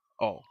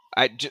 Oh,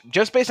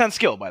 just based on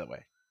skill, by the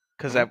way.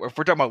 Because if we're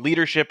talking about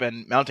leadership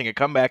and mounting a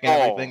comeback and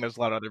everything, there's a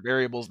lot of other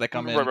variables that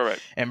come in. Right.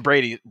 And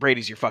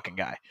Brady's your fucking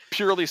guy.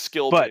 Purely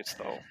skill-based,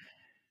 though.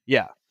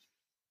 Yeah.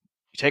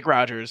 You take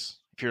Rodgers.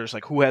 If you're just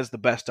like, who has the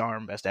best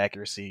arm, best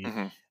accuracy,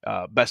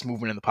 best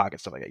movement in the pocket,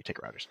 stuff like that, you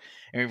take Rodgers.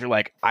 And if you're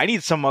like, I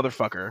need some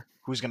motherfucker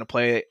who's going to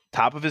play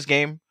top of his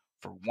game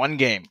for one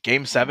game,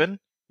 Game 7,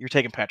 you're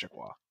taking Patrick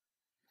Waugh.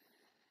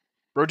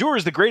 Brodeur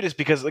is the greatest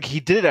because he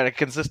did it at a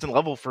consistent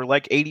level for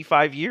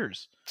 85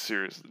 years.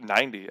 Serious,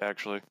 90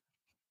 actually.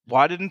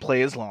 Waugh didn't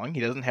play as long.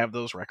 He doesn't have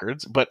those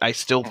records, but I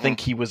still think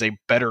he was a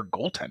better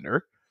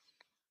goaltender.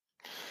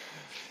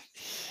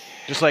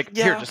 Just like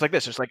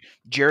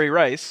Jerry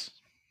Rice.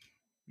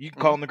 You can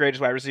call him the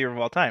greatest wide receiver of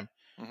all time.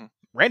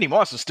 Randy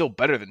Moss is still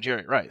better than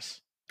Jerry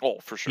Rice. Oh,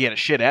 for sure. He had a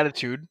shit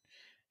attitude.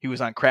 He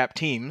was on crap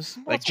teams.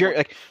 Well,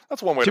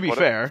 that's one way to be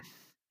fair.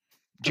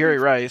 Jerry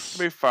Rice.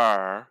 To be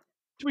fair,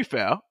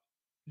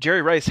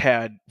 Jerry Rice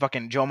had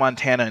fucking Joe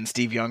Montana and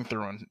Steve Young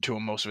thrown to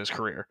him most of his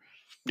career.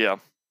 Yeah.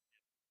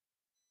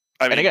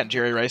 And again,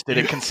 Jerry Rice did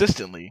it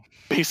consistently.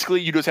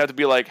 Basically, you just have to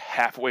be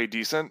halfway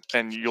decent,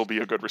 and you'll be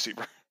a good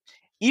receiver.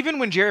 Even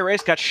when Jerry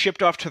Rice got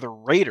shipped off to the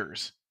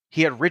Raiders,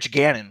 he had Rich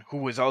Gannon, who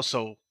was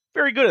also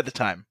very good at the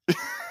time.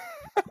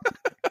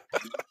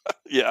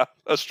 Yeah,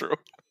 that's true.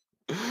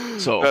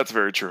 So that's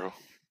very true.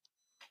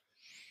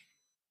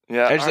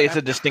 Yeah, it's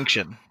a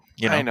distinction.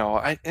 I know.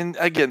 And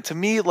again, to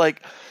me,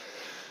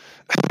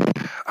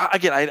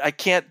 I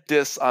can't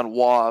diss on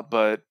Waugh,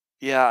 but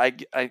yeah,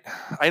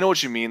 I know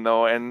what you mean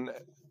though, and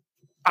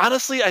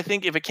honestly, I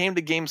think if it came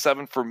to Game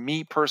 7 for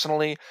me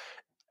personally,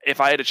 if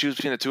I had to choose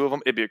between the two of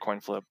them, it'd be a coin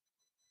flip.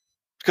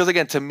 Because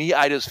again, to me,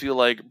 I just feel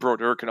like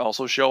Brodeur can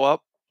also show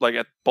up,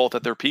 both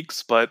at their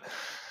peaks, but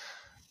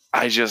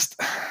I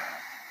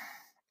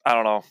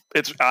don't know.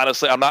 It's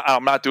honestly, I'm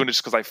not doing it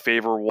just because I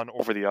favor one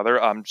over the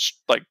other. I'm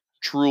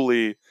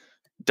truly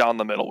down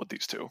the middle with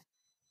these two.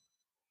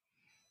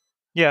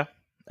 Yeah,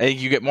 I think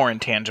you get more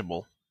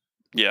intangible.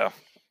 Yeah,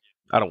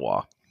 out of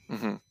Waugh.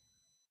 Mm-hmm.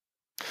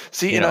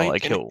 See,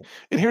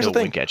 here's the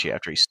thing. Wink at you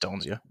after he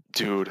stones you,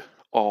 dude.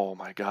 Oh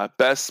my God,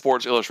 best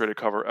Sports Illustrated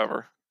cover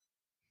ever.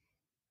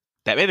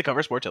 That made the cover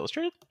of Sports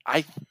Illustrated?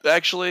 I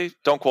actually,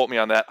 don't quote me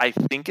on that. I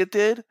think it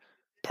did.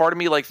 Part of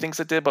me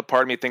thinks it did, but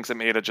part of me thinks it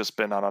may have just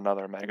been on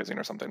another magazine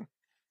or something.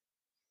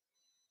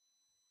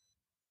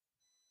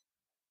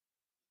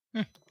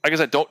 Like I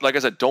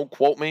said, don't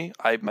quote me.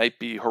 I might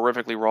be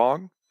horrifically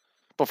wrong,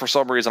 but for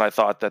some reason I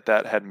thought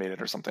that had made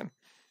it or something.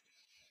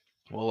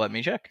 Well, let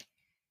me check.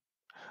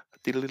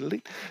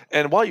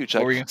 And while you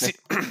check, what were you gonna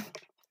say?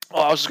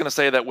 I was just going to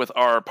say that with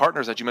our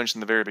partners that you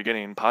mentioned in the very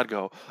beginning,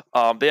 Podgo,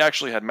 they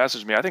actually had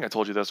messaged me. I think I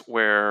told you this,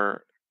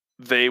 where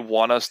they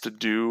want us to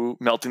do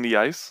Melting the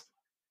Ice,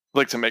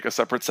 to make a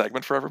separate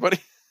segment for everybody.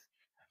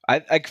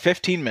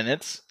 15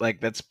 minutes. We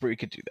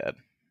could do that.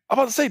 I'm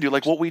about to say, dude,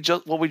 what we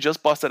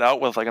just busted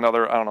out with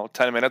another,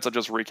 10 minutes of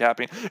just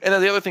recapping. And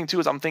then the other thing too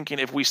is I'm thinking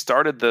if we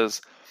started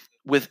this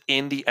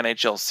within the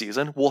NHL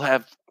season, we'll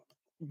have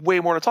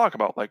way more to talk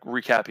about,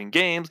 recapping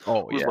games,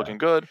 who's looking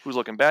good, who's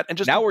looking bad, and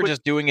we're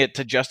just doing it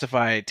to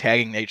justify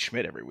tagging Nate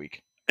Schmidt every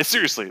week.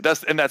 Seriously,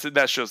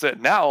 that shows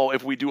it. Now,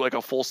 if we do a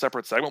full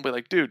separate segment, we'll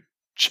be dude,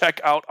 check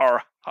out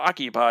our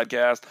hockey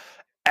podcast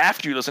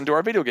after you listen to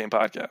our video game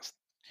podcast.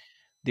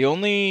 The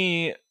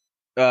only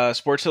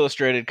Sports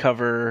Illustrated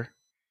cover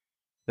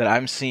that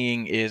I'm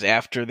seeing is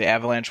after the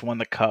Avalanche won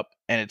the Cup,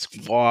 and it's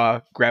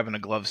Waugh grabbing a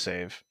glove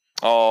save.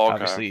 Oh, okay.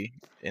 Obviously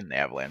in the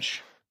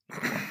Avalanche.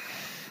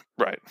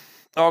 Right.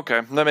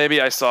 Okay. Then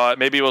maybe I saw it.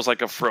 Maybe it was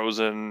like a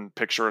frozen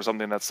picture or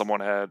something that someone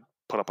had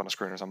put up on a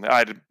screen or something.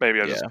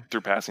 Maybe I just Yeah.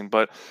 threw passing.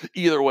 But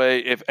either way,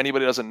 if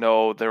anybody doesn't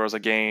know, there was a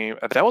game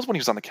that was when he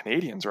was on the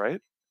Canadians,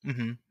 right?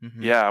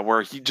 Mm-hmm. Yeah,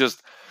 where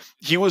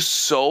he was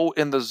so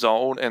in the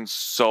zone and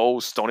so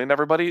stoning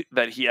everybody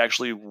that he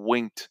actually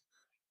winked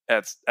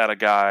at a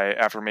guy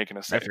after making a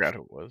I save. forgot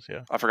who it was.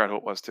 Yeah. I forgot who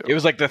it was too. It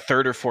was like the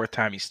third or fourth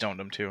time he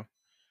stoned him too.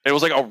 It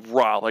was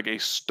like a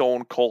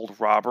stone cold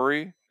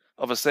robbery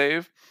of a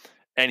save,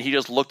 and he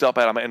just looked up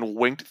at him and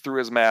winked through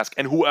his mask.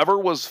 And whoever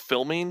was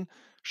filming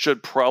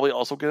should probably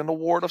also get an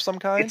award of some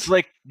kind. It's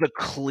like the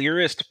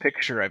clearest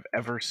picture I've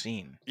ever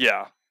seen.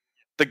 Yeah,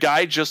 the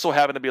guy just so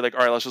happened to be like, all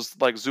right, let's just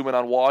like zoom in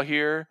on Wall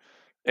here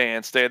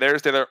and stay there,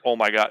 stay there. Oh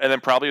my god! And then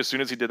probably as soon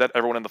as he did that,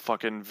 everyone in the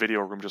fucking video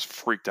room just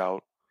freaked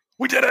out.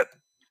 We did it!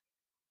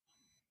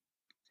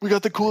 We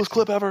got the coolest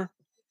clip ever.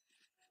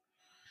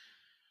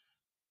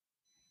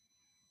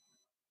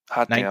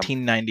 Hot damn.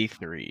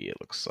 1993, it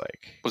looks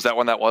like. Was that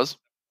when that was?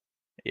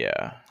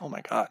 Yeah. Oh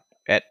my god.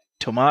 At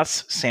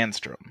Tomas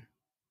Sandstrom.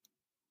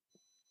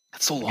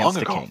 That's so long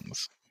against ago. The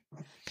Kings.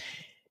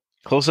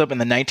 Close up in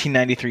the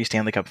 1993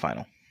 Stanley Cup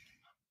Final.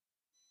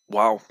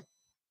 Wow.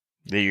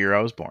 The year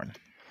I was born.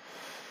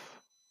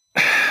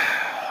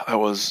 I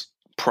was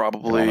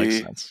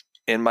probably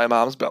in my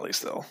mom's belly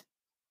still.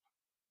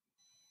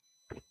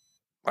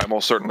 I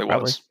most certainly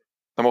was.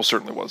 I most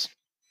certainly was.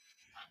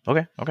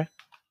 Okay.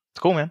 It's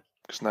cool, man.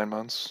 Just 9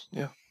 months.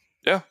 Yeah.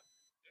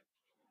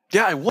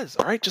 Yeah, I was.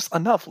 All right, just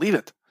enough. Leave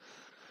it.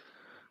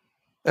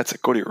 That's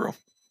it. Go to your room.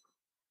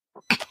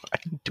 I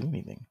didn't do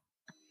anything.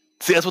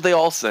 See, that's what they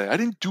all say. I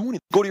didn't do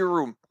anything. Go to your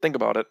room. Think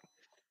about it.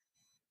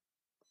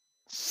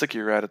 Sick of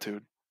your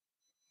attitude.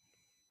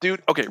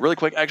 Dude, okay, really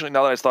quick. Actually,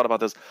 now that I thought about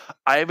this,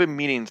 I have been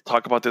meaning to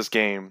talk about this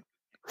game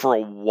for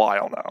a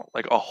while now.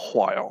 Like, a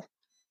while.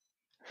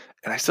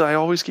 And I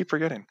always keep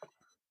forgetting.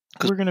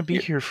 We're going to be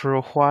here for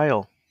a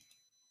while.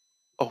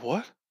 Oh,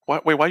 what?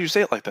 Wait, why'd you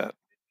say it like that?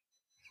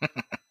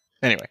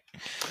 Anyway.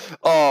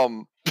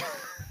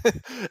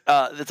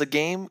 It's a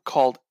game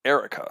called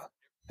Erica.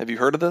 Have you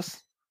heard of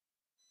this?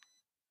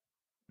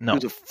 No.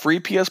 It was a free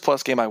PS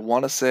Plus game, I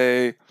want to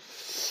say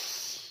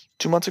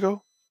 2 months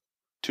ago?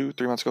 3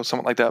 months ago,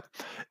 something like that.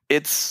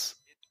 It's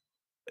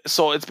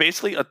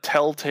basically a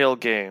Telltale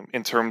game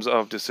in terms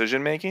of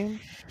decision making,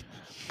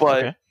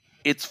 but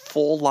it's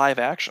full live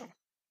action.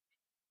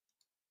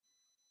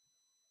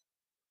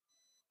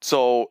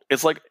 So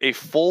it's like a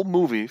full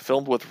movie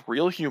filmed with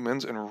real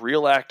humans and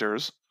real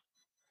actors,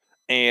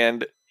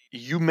 and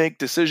you make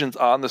decisions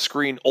on the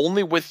screen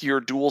only with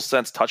your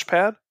DualSense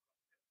touchpad.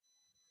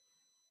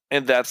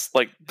 And that's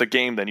like the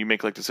game. Then you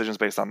make like decisions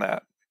based on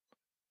that.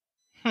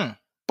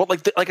 But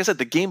like I said,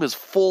 the game is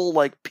full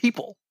like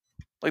people.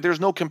 Like there's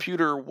no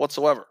computer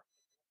whatsoever.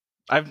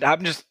 I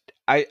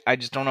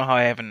just don't know how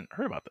I haven't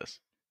heard about this.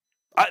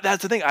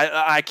 That's the thing.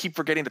 I keep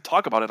forgetting to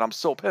talk about it. I'm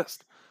so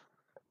pissed.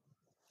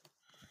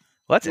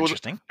 Well, that's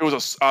interesting.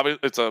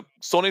 It's a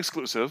Sony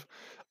exclusive.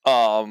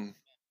 I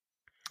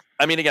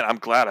mean, again, I'm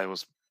glad I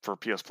was for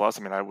PS Plus.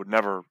 I mean, I would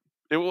never.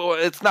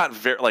 It's not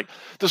very like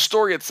the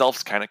story itself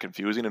is kind of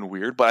confusing and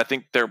weird, but I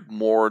think they're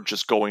more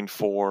just going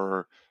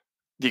for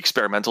the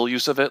experimental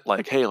use of it.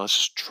 Like, hey, let's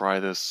just try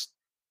this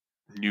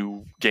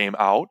new game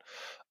out.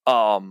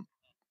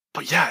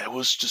 But yeah, it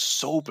was just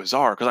so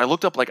bizarre because I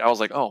looked up, like, I was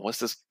like, oh, what's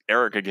this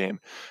Erica game?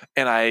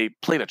 And I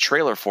played a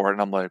trailer for it,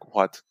 and I'm like,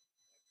 what?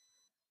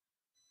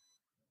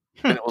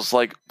 And it was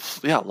like,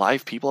 yeah,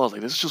 live people. I was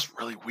like, this is just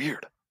really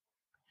weird.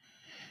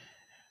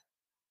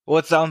 Well,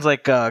 it sounds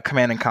like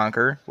Command and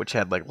Conquer, which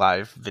had like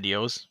live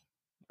videos,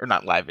 or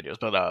not live videos,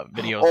 but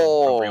videos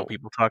of real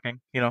people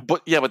talking. You know.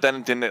 But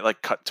then didn't it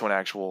like cut to an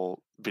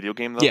actual video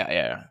game though?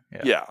 Yeah.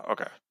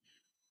 Okay.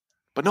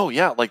 But no,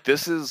 yeah, like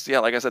this is,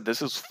 like I said,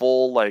 this is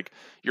full, like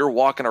you're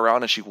walking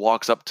around and she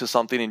walks up to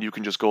something and you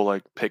can just go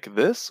like pick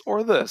this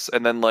or this,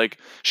 and then like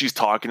she's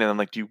talking and then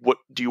like what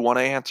do you want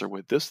to answer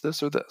with, this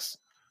or this?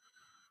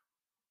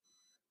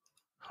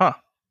 Huh.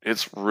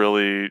 It's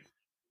really,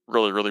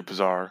 really, really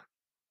bizarre.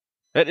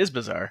 That is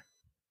bizarre.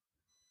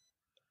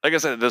 Like I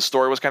said, the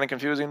story was kind of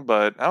confusing,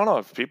 but I don't know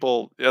if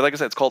people, like I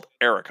said, it's called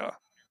Erica.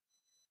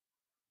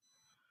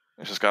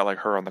 It's just got like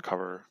her on the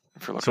cover.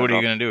 If you're looking so what are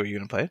you going to do? Are you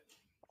going to play it?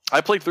 I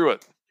played through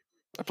it.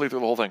 I played through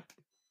the whole thing.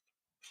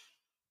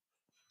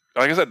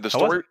 Like I said, the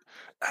story.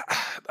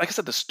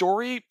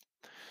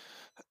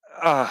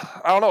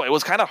 I don't know. It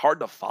was kind of hard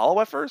to follow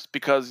at first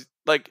because,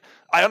 like,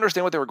 I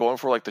understand what they were going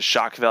for, like the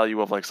shock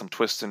value of like some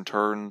twists and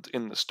turns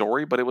in the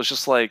story, but it was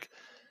just like, it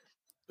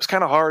was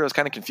kind of hard. It was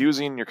kind of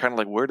confusing. You're kind of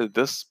like, where did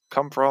this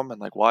come from? And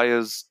like, why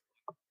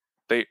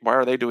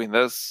are they doing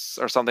this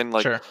or something?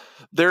 Like, sure.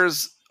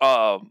 There's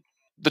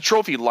the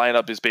trophy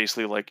lineup is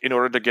basically like, in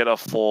order to get a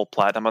full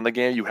platinum on the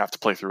game, you have to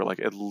play through it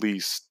like at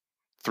least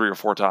 3 or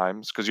 4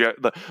 times because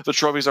the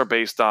trophies are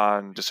based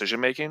on decision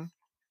making.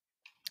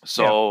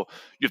 So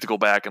you have to go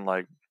back and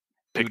like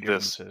pick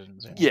this.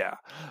 Yeah.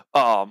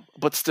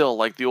 But still,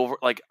 like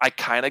I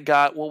kind of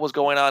got what was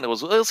going on. It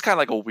was kind of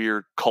like a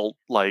weird cult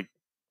like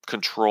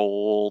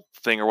control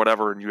thing or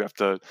whatever, and you have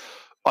to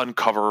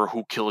uncover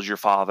who killed your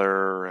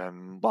father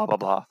and blah blah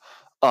blah.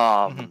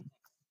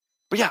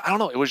 But yeah, I don't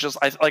know. It was just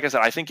like I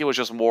said, I think it was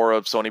just more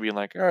of Sony being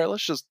like, all right,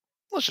 let's just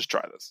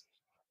try this.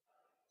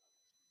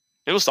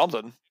 It was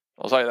something.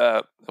 I'll tell you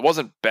that. It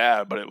wasn't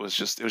bad, but it was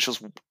just I don't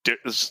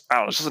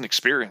know. It's just an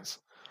experience.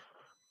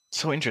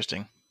 So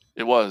interesting.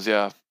 It was,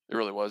 yeah. It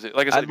really was.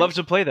 Like I said, I'd love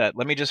to play that.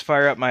 Let me just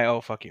fire up my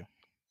fuck you.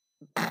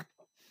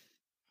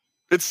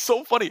 It's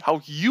so funny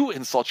how you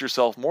insult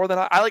yourself more than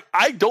I.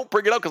 I don't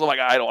bring it up because I'm like,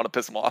 I don't want to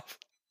piss him off.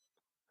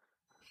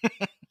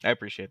 I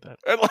appreciate that.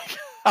 And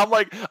I'm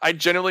like, I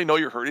genuinely know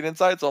you're hurting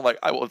inside, so I'm like,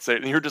 I won't say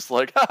it. And you're just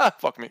like, haha,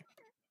 fuck me.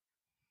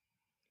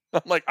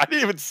 I'm like, I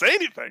didn't even say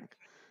anything.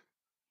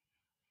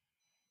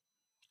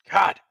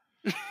 God.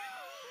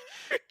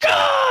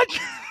 God!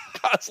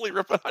 Constantly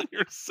ripping on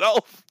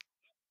yourself.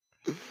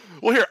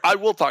 Well, here, I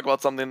will talk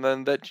about something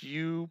then that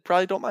you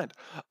probably don't mind.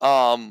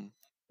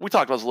 We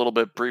talked about this a little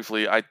bit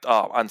briefly.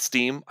 On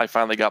Steam, I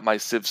finally got my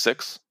Civ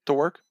 6 to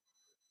work.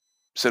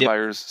 Sid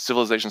Meier's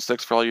Civilization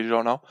 6, for all you who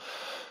don't know.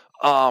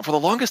 For the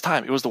longest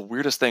time, it was the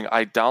weirdest thing.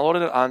 I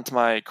downloaded it onto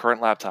my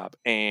current laptop,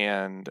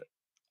 and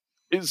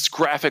it's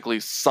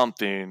graphically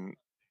something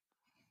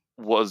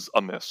was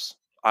amiss.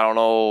 I don't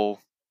know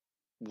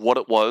what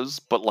it was,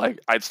 but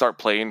I'd start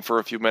playing for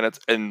a few minutes,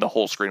 and the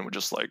whole screen would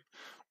just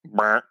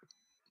burnt.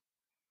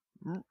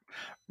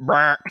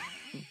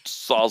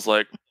 So I was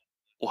like,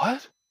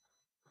 what?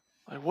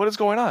 What is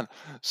going on?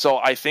 So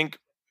I think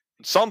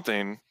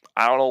something,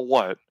 I don't know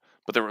what,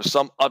 but there was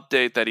some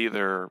update that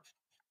either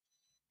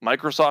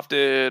Microsoft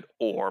did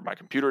or my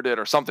computer did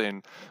or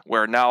something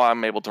where now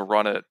I'm able to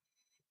run it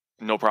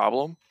no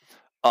problem.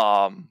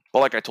 But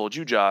like I told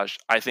you, Josh,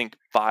 I think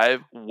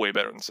 5 way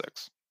better than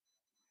 6.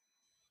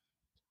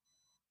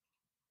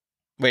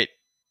 Wait.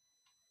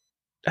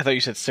 I thought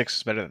you said 6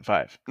 is better than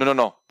 5.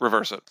 No.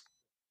 Reverse it.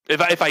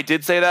 If I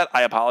did say that,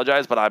 I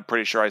apologize, but I'm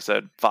pretty sure I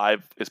said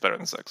 5 is better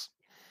than 6.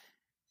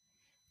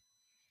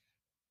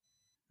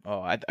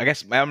 Oh, I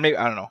guess maybe,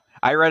 I don't know.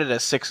 I read it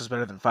as 6 is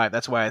better than 5.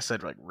 That's why I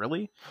said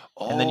really.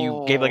 And then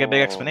you gave a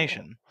big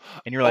explanation,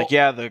 and you're like,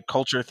 yeah, the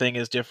culture thing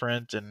is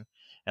different, and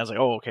I was like,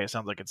 oh, okay,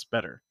 sounds like it's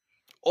better.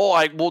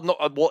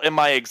 Well, in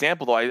my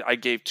example though, I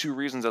gave 2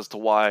 reasons as to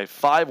why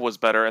 5 was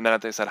better, and then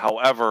they said,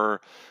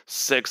 however,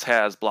 6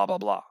 has blah blah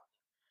blah.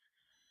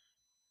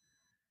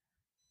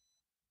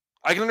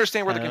 I can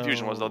understand where the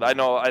confusion was, though. I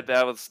know. I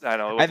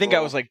think I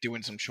was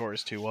doing some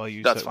chores too while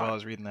I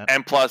was reading that.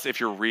 And plus, if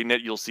you're reading it,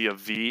 you'll see a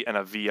V and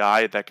a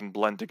VI that can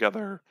blend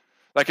together.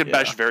 That can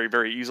mesh very,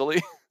 very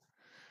easily.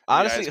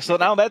 Honestly, so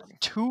now that's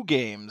 2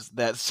 games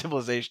that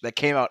Civilization that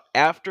came out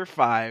after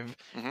 5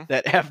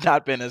 that have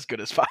not been as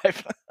good as 5.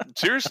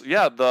 Seriously,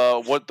 yeah.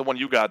 The one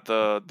you got,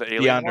 the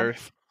Alien Beyond one?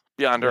 Earth.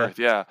 Beyond Earth,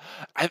 yeah.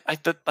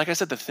 Like I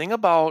said, the thing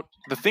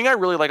I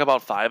really like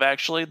about 5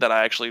 actually that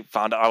I actually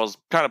found out, I was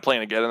kind of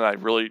playing again and I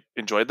really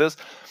enjoyed this,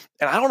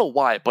 and I don't know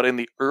why, but in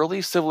the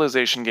early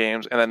Civilization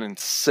games and then in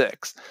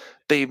 6,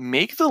 they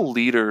make the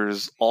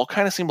leaders all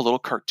kind of seem a little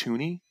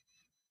cartoony.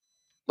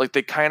 Like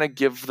they kind of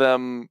give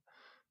them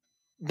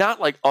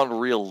not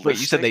unrealistic. Wait,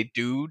 you said they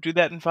do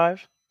that in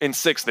 5? In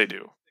 6, they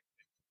do.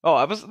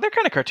 Oh, they're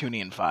kind of cartoony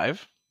in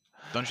 5,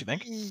 don't you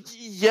think?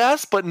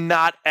 Yes, but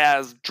not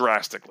as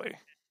drastically.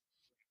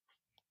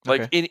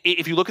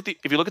 If you look at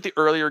the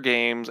earlier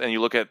games and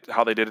you look at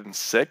how they did it in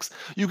 6,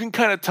 you can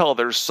kind of tell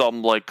there's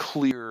some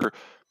clear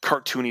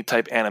cartoony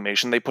type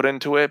animation they put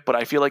into it. But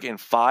I feel like in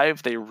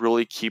 5 they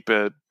really keep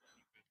it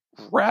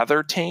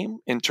rather tame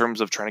in terms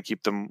of trying to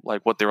keep them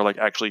what they were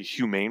actually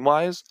humane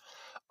wise.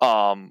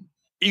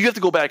 You have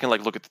to go back and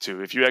look at the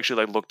 2. If you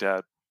actually looked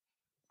at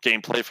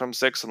gameplay from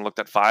 6 and looked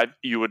at 5,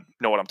 you would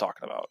know what I'm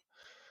talking about.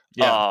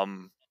 Yeah.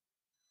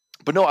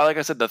 But no, like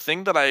I said, the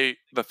thing that I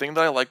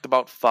liked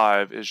about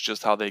 5 is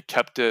just how they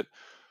kept it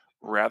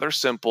rather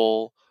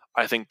simple.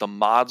 I think the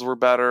mods were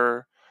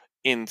better.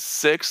 In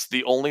 6,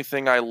 the only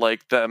thing I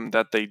liked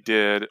that they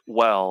did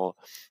well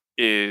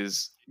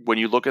is when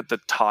you look at the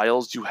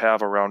tiles you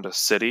have around a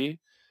city,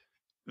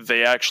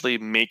 they actually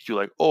make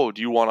you oh,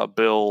 do you want to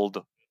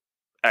build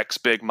X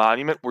big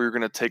monument where you're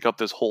going to take up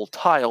this whole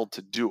tile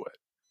to do it?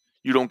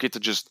 You don't get to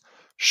just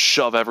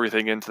shove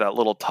everything into that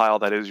little tile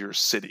that is your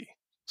city,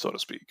 so to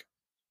speak.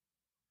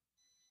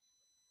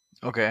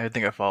 Okay, I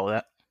think I follow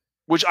that.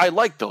 Which I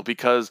like, though,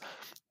 because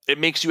it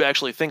makes you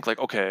actually think,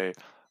 okay,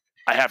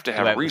 I have to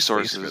have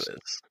resources.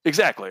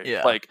 Exactly.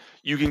 Yeah.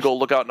 You can go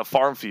look out in a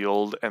farm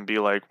field and be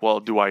well,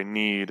 do I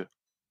need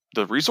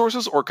the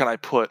resources or can I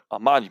put a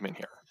monument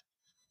here?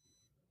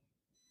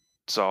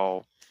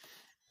 So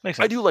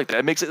I do like that.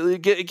 It makes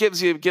it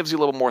gives you a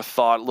little more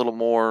thought, a little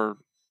more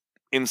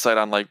insight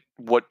on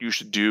what you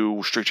should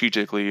do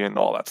strategically and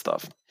all that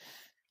stuff.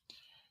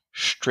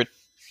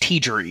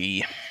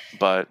 Strategery.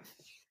 But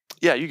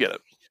yeah, you get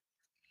it.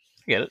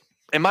 I get it.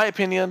 In my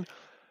opinion,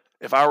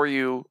 if I were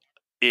you,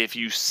 if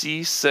you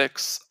see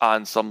 6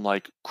 on some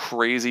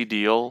crazy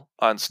deal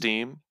on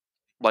Steam,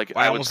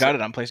 I almost got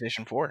it on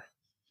PlayStation 4.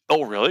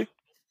 Oh, really?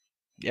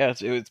 Yeah,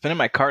 it's been in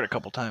my cart a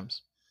couple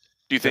times.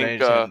 Do you think I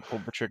just haven't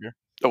pulled the trigger?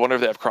 I wonder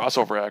if they have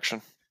crossover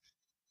action.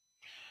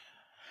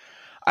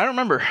 I don't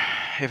remember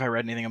if I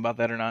read anything about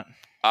that or not.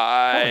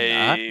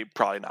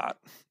 Probably not.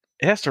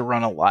 It has to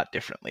run a lot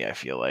differently, I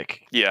feel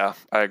like. Yeah,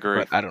 I agree.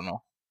 But I don't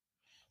know.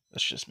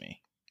 That's just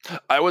me.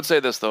 I would say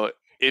this, though.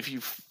 If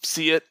you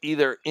see it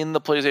either in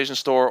the PlayStation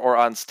Store or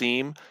on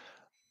Steam,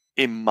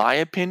 in my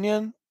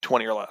opinion,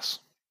 20 or less.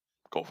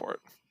 Go for it.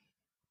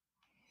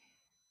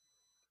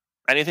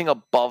 Anything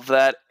above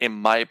that, in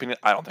my opinion,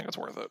 I don't think it's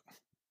worth it.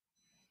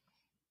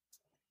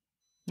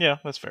 Yeah,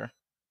 that's fair.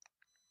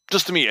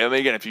 Just to me. I mean,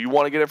 again, if you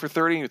want to get it for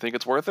 30 and you think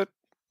it's worth it,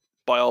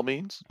 by all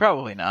means.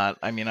 Probably not.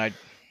 I mean, I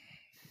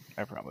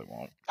probably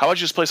won't. How about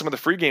you just play some of the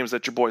free games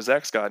that your boy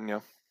Zach's gotten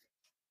you?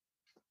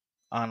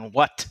 On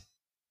what?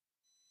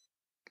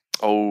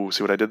 Oh,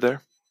 see what I did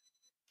there?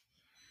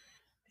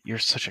 You're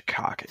such a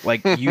cock.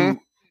 Like,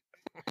 you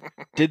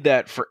did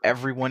that for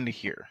everyone to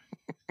hear.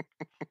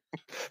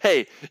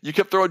 Hey, you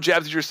kept throwing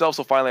jabs at yourself,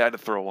 so finally I had to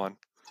throw one.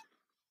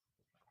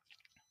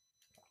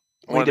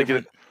 I wanted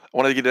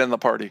to get it in the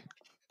party.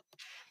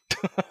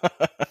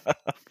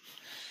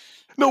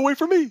 No, wait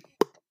for me.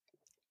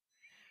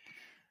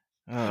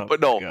 Oh, but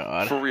no,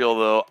 God. For real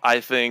though,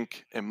 I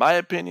think, in my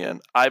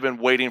opinion, I've been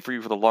waiting for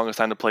you for the longest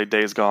time to play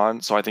Days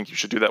Gone, so I think you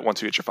should do that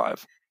once you hit your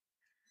 5.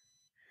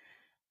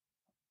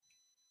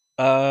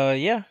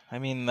 Yeah. I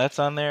mean, that's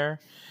on there.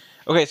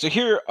 Okay, so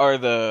here are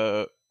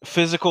the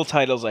physical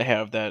titles I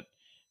have that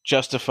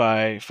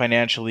justify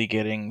financially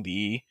getting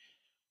the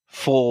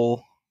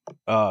full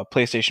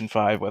PlayStation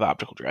 5 with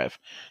optical drive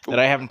that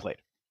I haven't played.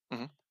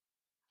 Mm-hmm.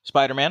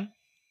 Spider-Man,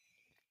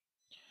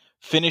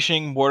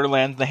 finishing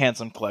Borderlands: The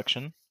Handsome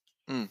Collection,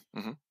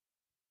 Mm-hmm.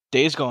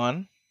 Days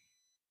Gone,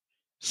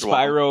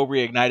 Spyro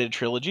Reignited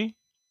Trilogy,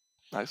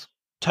 nice,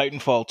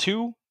 Titanfall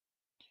 2,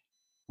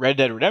 Red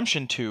Dead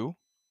Redemption 2,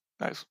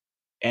 nice,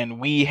 and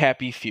We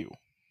Happy Few.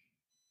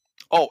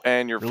 Oh,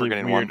 and you're really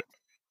forgetting weird, one.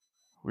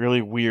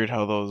 Really weird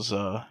how those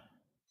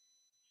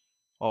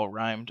all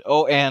rhymed.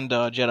 Oh, and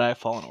Jedi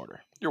Fallen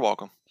Order. You're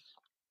welcome.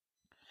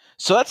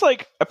 So that's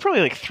like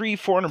probably like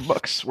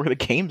 $300-400 worth of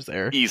games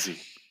there. Easy.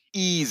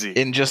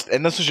 And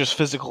this was just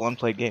physical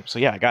unplayed games. So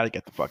yeah, I gotta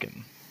get the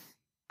fucking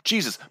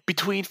Jesus.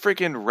 Between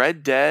freaking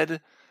Red Dead,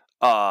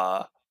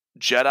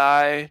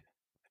 Jedi,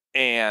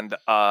 and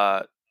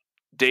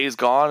Days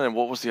Gone, and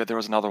what was there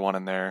was another one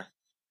in there.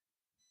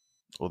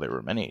 Well, there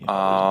were many.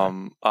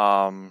 Well,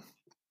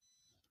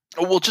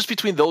 just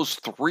between those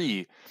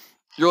 3,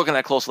 you're looking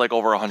at close to like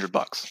over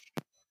 $100.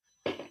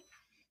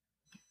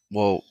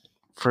 Well,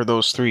 for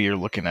those 3, you're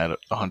looking at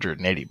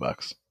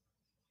 $180.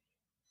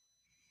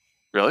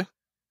 Really?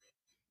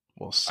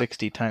 Well,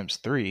 60 times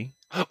 3.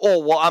 Oh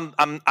well,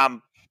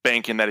 I'm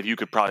banking that if you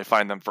could probably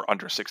find them for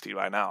under 60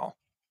 by now.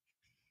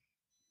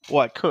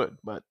 Well, I could,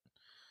 but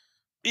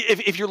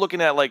if you're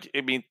looking at like, I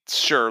mean,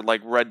 sure,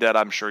 like Red Dead,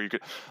 I'm sure you could.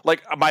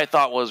 Like my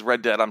thought was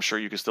Red Dead, I'm sure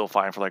you could still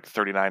find for like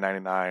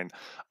 $39.99.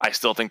 I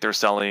still think they're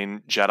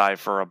selling Jedi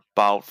for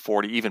about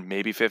 40, even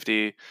maybe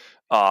 50.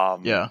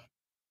 Yeah.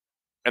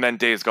 And then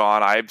Days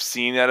Gone, I've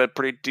seen at a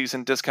pretty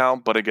decent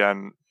discount, but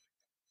again,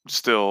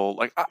 still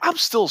like I'm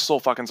still so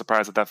fucking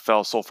surprised that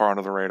fell so far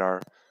under the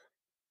radar.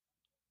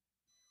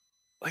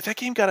 Like that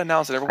game got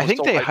announced and everyone. I think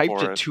was so they hyped hyped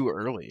for it too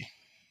early.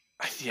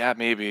 Yeah,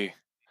 maybe.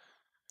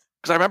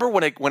 Because I remember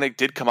when it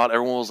did come out,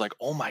 everyone was like,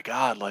 "Oh my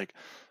god!" Like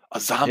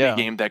a zombie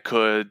game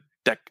because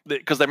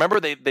I remember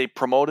they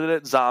promoted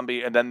it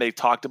zombie, and then they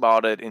talked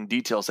about it in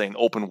detail, saying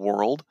open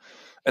world,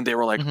 and they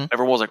were like,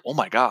 everyone was like, "Oh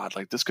my god!"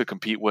 Like this could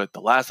compete with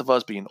The Last of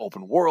Us being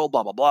open world,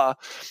 blah blah blah.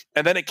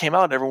 And then it came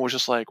out, and everyone was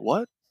just like,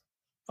 "What?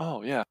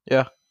 Oh yeah,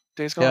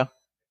 Days Gone." Yeah.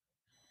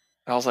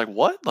 And I was like,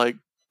 "What? Like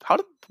how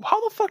the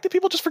fuck did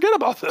people just forget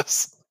about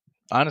this?"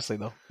 Honestly,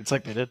 though, it's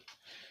like they did.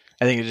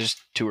 I think it's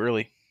just too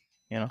early.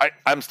 You know,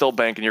 I'm still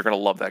banking you're going to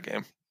love that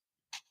game.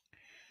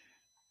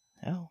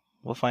 Yeah,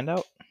 we'll find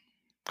out.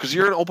 Because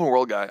you're an open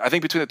world guy. I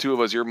think between the two of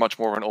us, you're much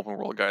more of an open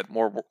world guy,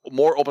 more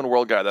open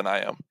world guy than I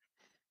am.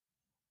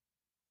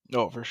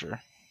 Oh, for sure.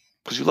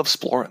 Because you love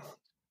exploring.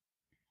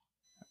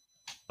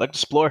 Like to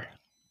explore.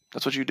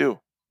 That's what you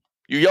do.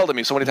 You yelled at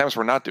me so many times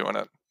for not doing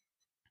it.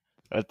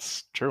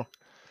 That's true.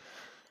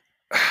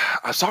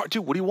 I'm sorry,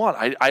 dude. What do you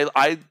want?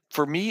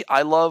 For me,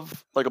 I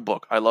love like a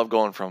book. I love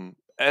going from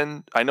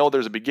end. I know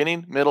there's a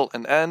beginning, middle,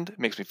 and end. It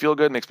makes me feel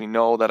good. It makes me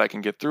know that I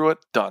can get through it.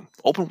 Done.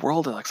 Open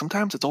world, like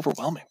sometimes it's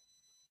overwhelming.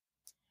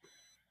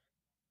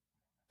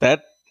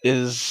 That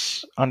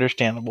is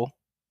understandable.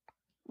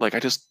 Like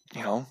I just,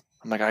 I'm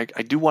like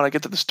I do want to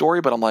get to the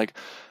story, but I'm like,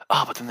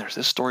 but then there's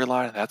this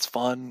storyline, and that's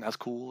fun, that's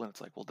cool, and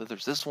it's like, well, then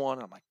there's this one,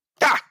 and I'm like,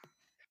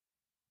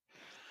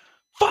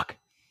 fuck.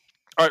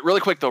 All right, really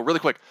quick.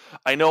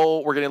 I know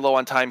we're getting low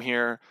on time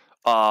here,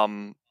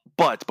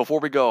 but before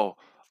we go,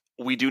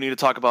 we do need to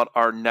talk about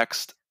our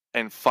next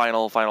and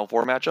final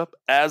four matchup.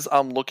 As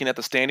I'm looking at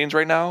the standings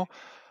right now,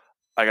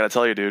 I gotta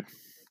tell you, dude,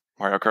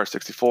 Mario Kart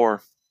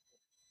 64,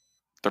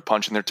 they're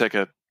punching their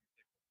ticket.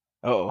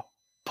 Oh,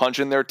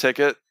 punching their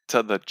ticket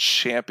to the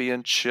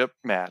championship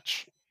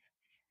match.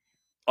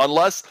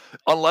 Unless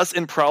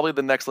in probably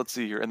the next, let's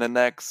see here, in the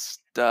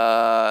next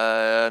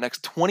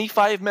next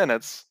 25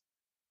 minutes,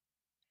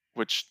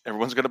 which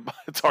everyone's gonna,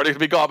 it's already gonna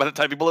be gone by the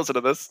time people listen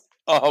to this.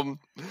 In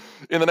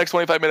the next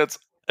 25 minutes,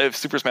 if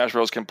Super Smash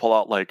Bros. Can pull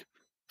out like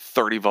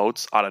 30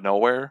 votes out of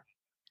nowhere,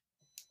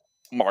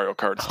 Mario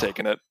Kart's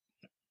taking it.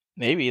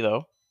 Maybe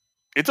though.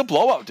 It's a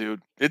blowout,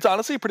 dude. It's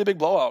honestly a pretty big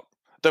blowout.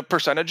 The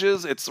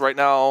percentages, it's right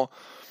now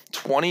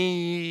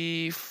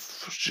 28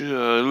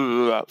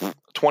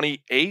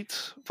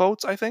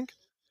 votes, I think.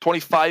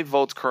 25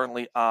 votes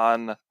currently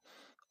on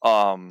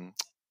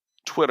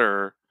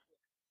Twitter.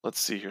 Let's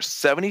see here.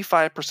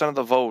 75% of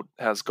the vote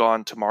has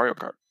gone to Mario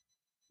Kart.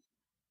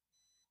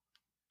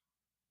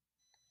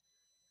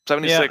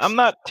 76. Yeah, I'm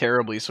not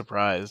terribly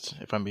surprised,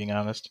 if I'm being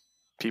honest.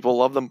 People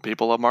love them.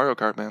 People love Mario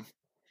Kart, man.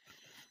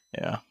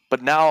 Yeah.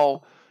 But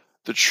now,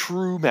 the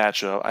true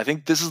matchup, I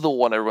think this is the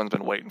one everyone's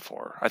been waiting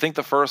for. I think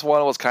the first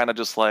one was kind of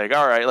just like,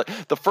 all right.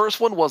 Like, the first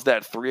one was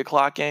that 3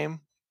 o'clock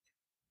game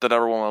that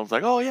everyone was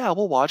like, oh, yeah,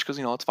 we'll watch because,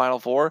 it's Final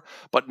Four.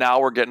 But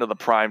now we're getting to the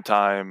prime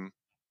time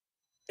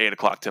 8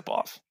 o'clock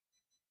tip-off.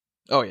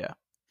 Oh, yeah.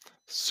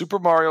 Super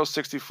Mario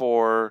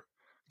 64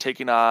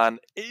 taking on,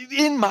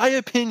 in my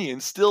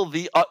opinion, still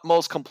the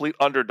utmost complete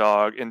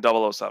underdog in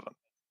 007,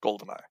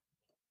 GoldenEye.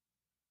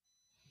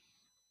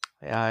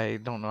 I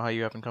don't know how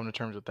you haven't come to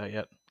terms with that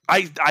yet.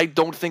 I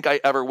don't think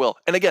I ever will.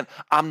 And again,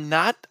 I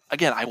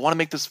want to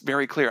make this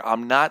very clear.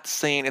 I'm not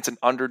saying it's an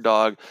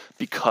underdog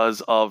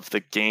because of the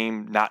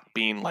game not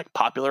being like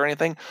popular or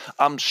anything.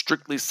 I'm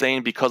strictly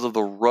saying because of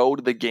the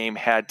road the game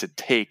had to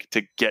take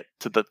to get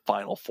to the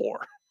Final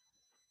Four.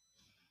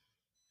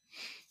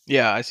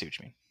 Yeah, I see what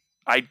you mean.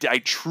 I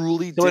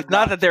truly So did it's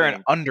not that they're think...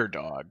 an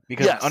underdog,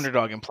 because Yes. an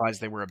underdog implies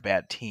they were a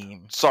bad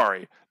team.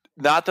 Sorry.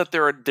 Not that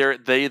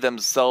they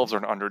themselves are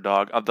an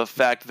underdog, of the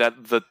fact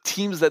that the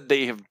teams that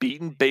they have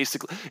beaten,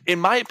 basically, in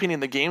my opinion,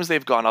 the games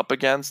they've gone up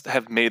against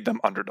have made them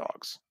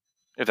underdogs,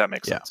 if that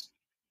makes sense.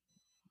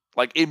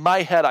 Like, in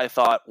my head, I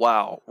thought,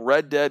 wow,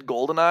 Red Dead,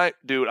 GoldenEye,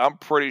 dude, I'm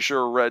pretty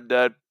sure Red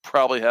Dead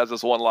probably has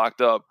this one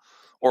locked up.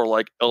 Or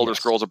like Elder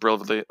Scrolls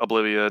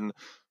Oblivion,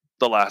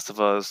 The Last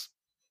of Us.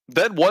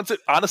 Then once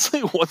it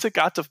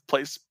got to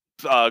place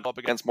up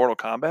against Mortal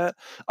Kombat,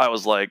 I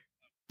was like,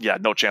 yeah,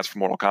 no chance for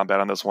Mortal Kombat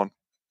on this one.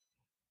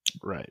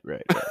 Right.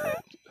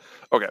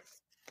 Okay.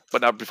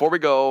 But now, before we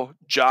go,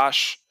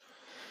 Josh,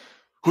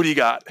 who do you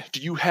got? Do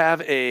you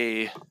have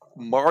a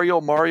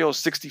Mario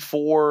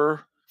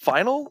 64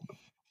 final?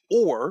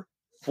 Or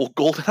will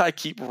GoldenEye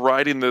keep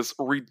riding this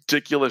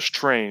ridiculous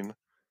train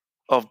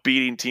of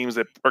beating teams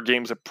that are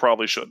games that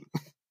probably shouldn't?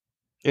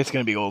 It's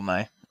going to be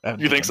GoldenEye.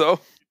 You think so?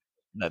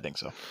 I think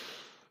so.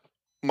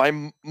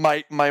 My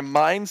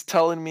mind's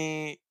telling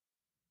me,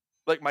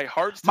 like, my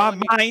heart's telling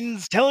me... My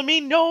mind's telling me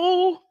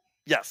no!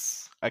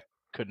 Yes.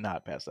 Could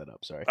not pass that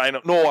up, sorry. I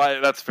know.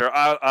 No, that's fair.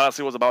 I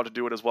honestly was about to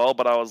do it as well,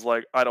 but I was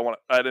like, I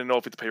didn't know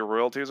if we had to pay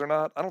royalties or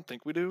not. I don't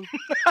think we do.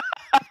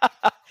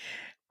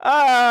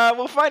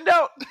 We'll find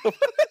out.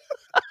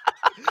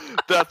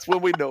 That's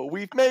when we know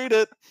we've made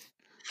it.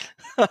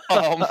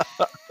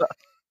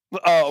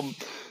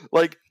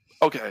 Like,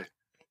 okay.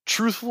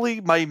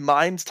 Truthfully, my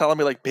mind's telling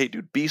me, like, hey,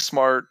 dude, be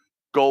smart.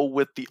 Go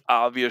with the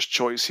obvious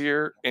choice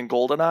here in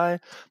GoldenEye.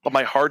 But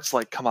my heart's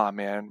like, come on,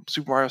 man.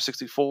 Super Mario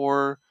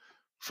 64,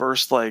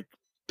 first, like,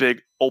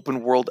 big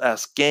open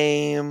world-esque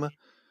game.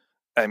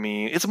 I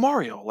mean, it's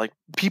Mario. Like,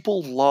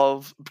 people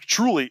love,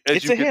 truly,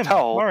 as you can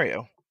tell,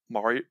 Mario.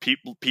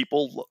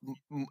 People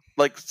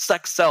like,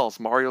 sex sells.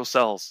 Mario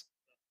sells.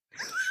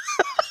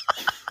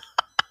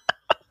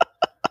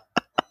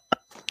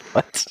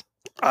 What?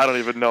 I don't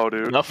even know,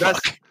 dude. The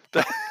fuck?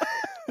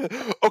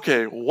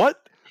 Okay,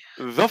 what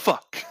the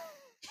fuck?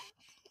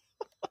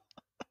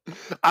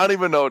 I don't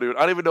even know, dude.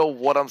 I don't even know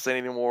what I'm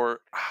saying anymore.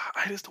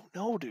 I just don't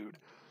know, dude.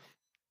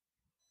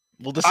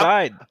 We'll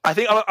decide. I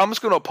think I'm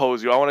just going to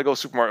oppose you. I want to go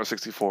Super Mario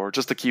 64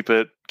 just to keep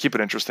it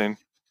interesting.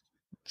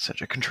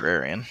 Such a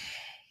contrarian.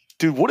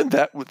 Dude, wouldn't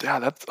that... Yeah,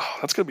 that's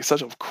going to be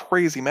such a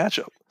crazy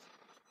matchup.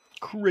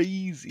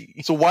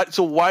 Crazy. So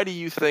why do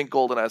you think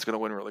GoldenEye is going to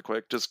win really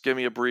quick? Just give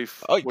me a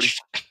brief...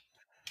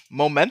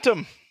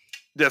 Momentum.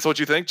 That's what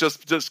you think?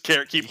 Just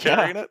keep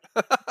carrying it?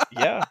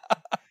 Yeah.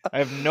 I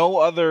have no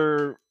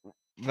other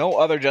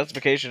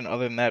justification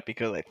other than that,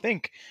 because I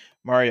think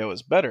Mario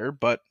is better,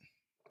 but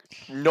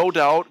no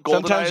doubt GoldenEye...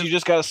 Sometimes you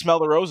just got to smell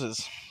the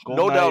roses.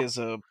 GoldenEye is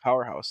a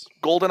powerhouse.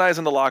 GoldenEye's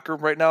in the locker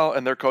room right now,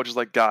 and their coach is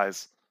like,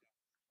 guys,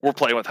 we're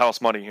playing with house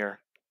money here.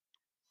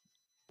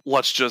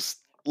 Let's just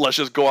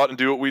go out and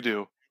do what we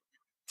do.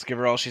 Let's give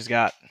her all she's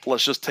got.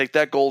 Let's just take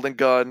that golden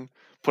gun,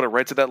 put it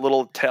right to that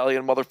little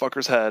Italian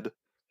motherfucker's head,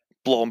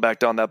 blow him back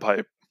down that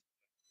pipe.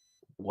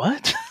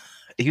 What?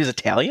 He was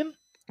Italian?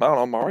 I don't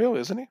know. Mario,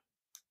 isn't he?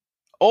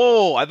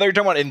 Oh, I thought you were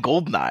talking about in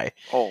GoldenEye.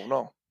 Oh,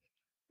 no.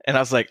 And I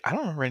was like, I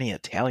don't remember any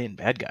Italian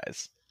bad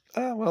guys.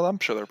 Well, I'm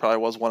sure there probably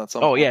was one at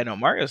some point. Oh, yeah, no,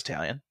 Mario's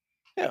Italian.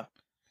 Yeah.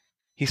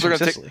 He's from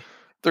Sicily.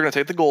 They're going to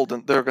take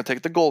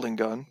the golden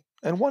gun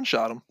and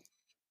one-shot him.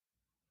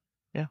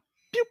 Yeah.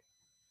 Pew.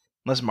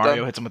 Unless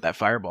Mario hits him with that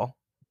fireball.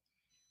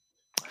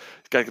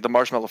 Gotta get the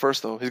marshmallow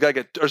first, though. He's gotta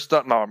get, or it's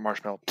not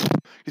marshmallow.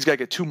 He's gotta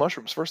get 2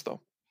 mushrooms first,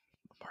 though.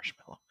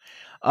 Marshmallow.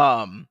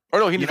 Or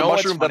no, he needs a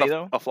mushroom, funny,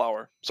 then a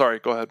flower. Sorry,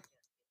 go ahead.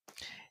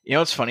 You know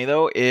what's funny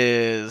though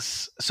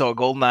is so a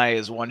GoldenEye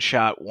is 1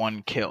 shot,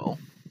 1 kill.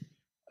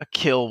 A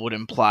kill would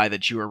imply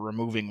that you are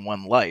removing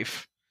 1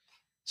 life.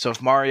 So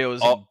if Mario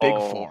is in big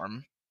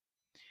form,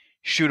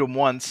 shoot him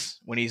once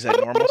when he's at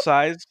normal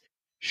size,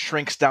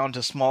 shrinks down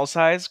to small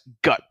size,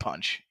 gut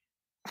punch.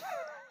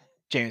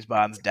 James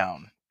Bond's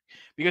down.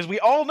 Because we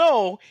all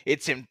know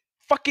it's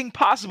fucking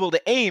possible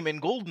to aim in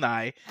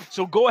GoldenEye,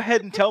 so go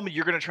ahead and tell me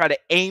you're going to try to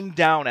aim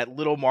down at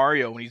little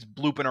Mario when he's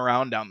blooping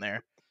around down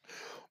there.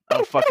 I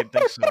don't fucking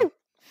think so.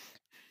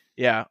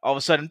 Yeah, all of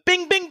a sudden,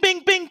 bing, bing,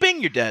 bing, bing,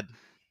 bing, you're dead.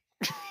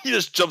 He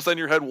just jumps on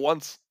your head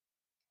once.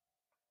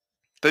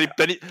 Then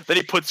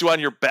he puts you on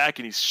your back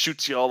and he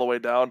shoots you all the way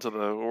down to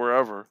the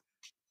wherever.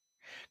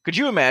 Could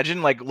you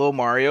imagine like little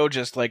Mario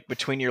just like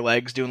between your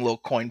legs doing a little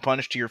coin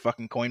punch to your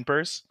fucking coin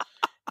purse?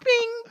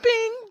 Bing,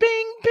 bing,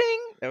 bing, bing.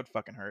 That would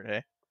fucking hurt,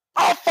 hey?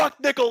 Oh, fuck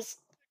Nickels!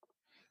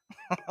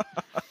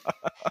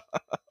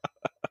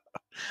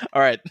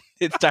 All right,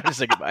 it's time to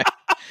say goodbye.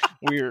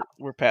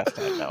 We're past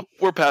time now.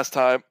 We're past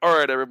time. All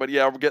right, everybody.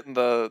 Yeah, we're getting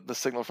the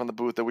signal from the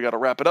booth that we got to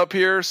wrap it up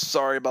here.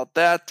 Sorry about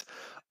that.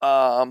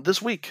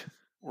 This week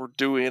we're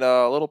doing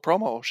a little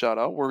promo shout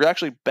out. We're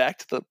actually back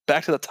to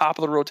the top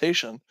of the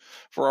rotation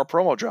for our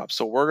promo drop.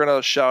 So we're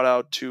gonna shout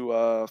out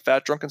to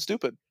Fat Drunk and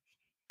Stupid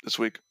this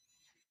week.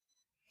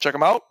 Check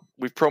them out.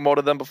 We've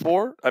promoted them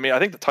before. I mean, I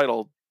think the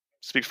title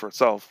speaks for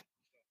itself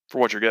for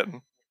what you're getting. You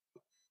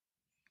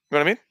know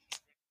what I mean?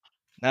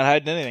 Not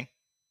hiding anything.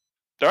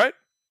 All right,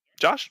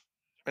 Josh.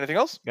 Anything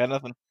else? Got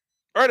nothing.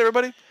 All right,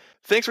 everybody.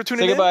 Thanks for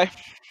tuning in. Say goodbye.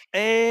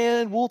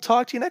 And we'll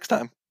talk to you next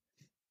time.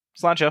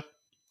 Slancha.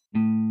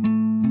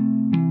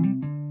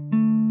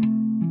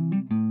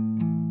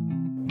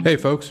 Hey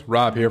folks,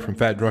 Rob here from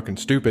Fat Drunk and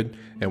Stupid.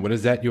 And what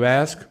is that, you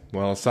ask?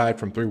 Well, aside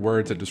from 3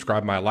 words that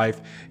describe my life,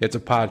 it's a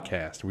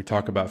podcast. We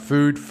talk about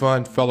food,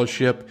 fun,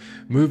 fellowship,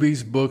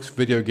 movies, books,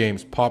 video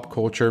games, pop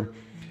culture,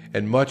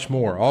 and much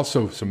more.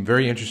 Also, some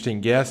very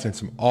interesting guests and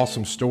some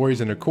awesome stories.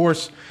 And of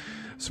course,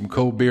 some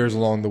cold beers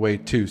along the way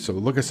too. So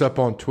look us up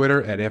on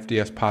Twitter at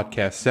FDS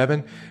Podcast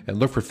 7 and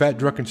look for Fat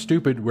Drunk and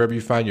Stupid wherever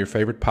you find your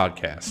favorite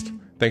podcast.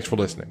 Thanks for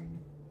listening.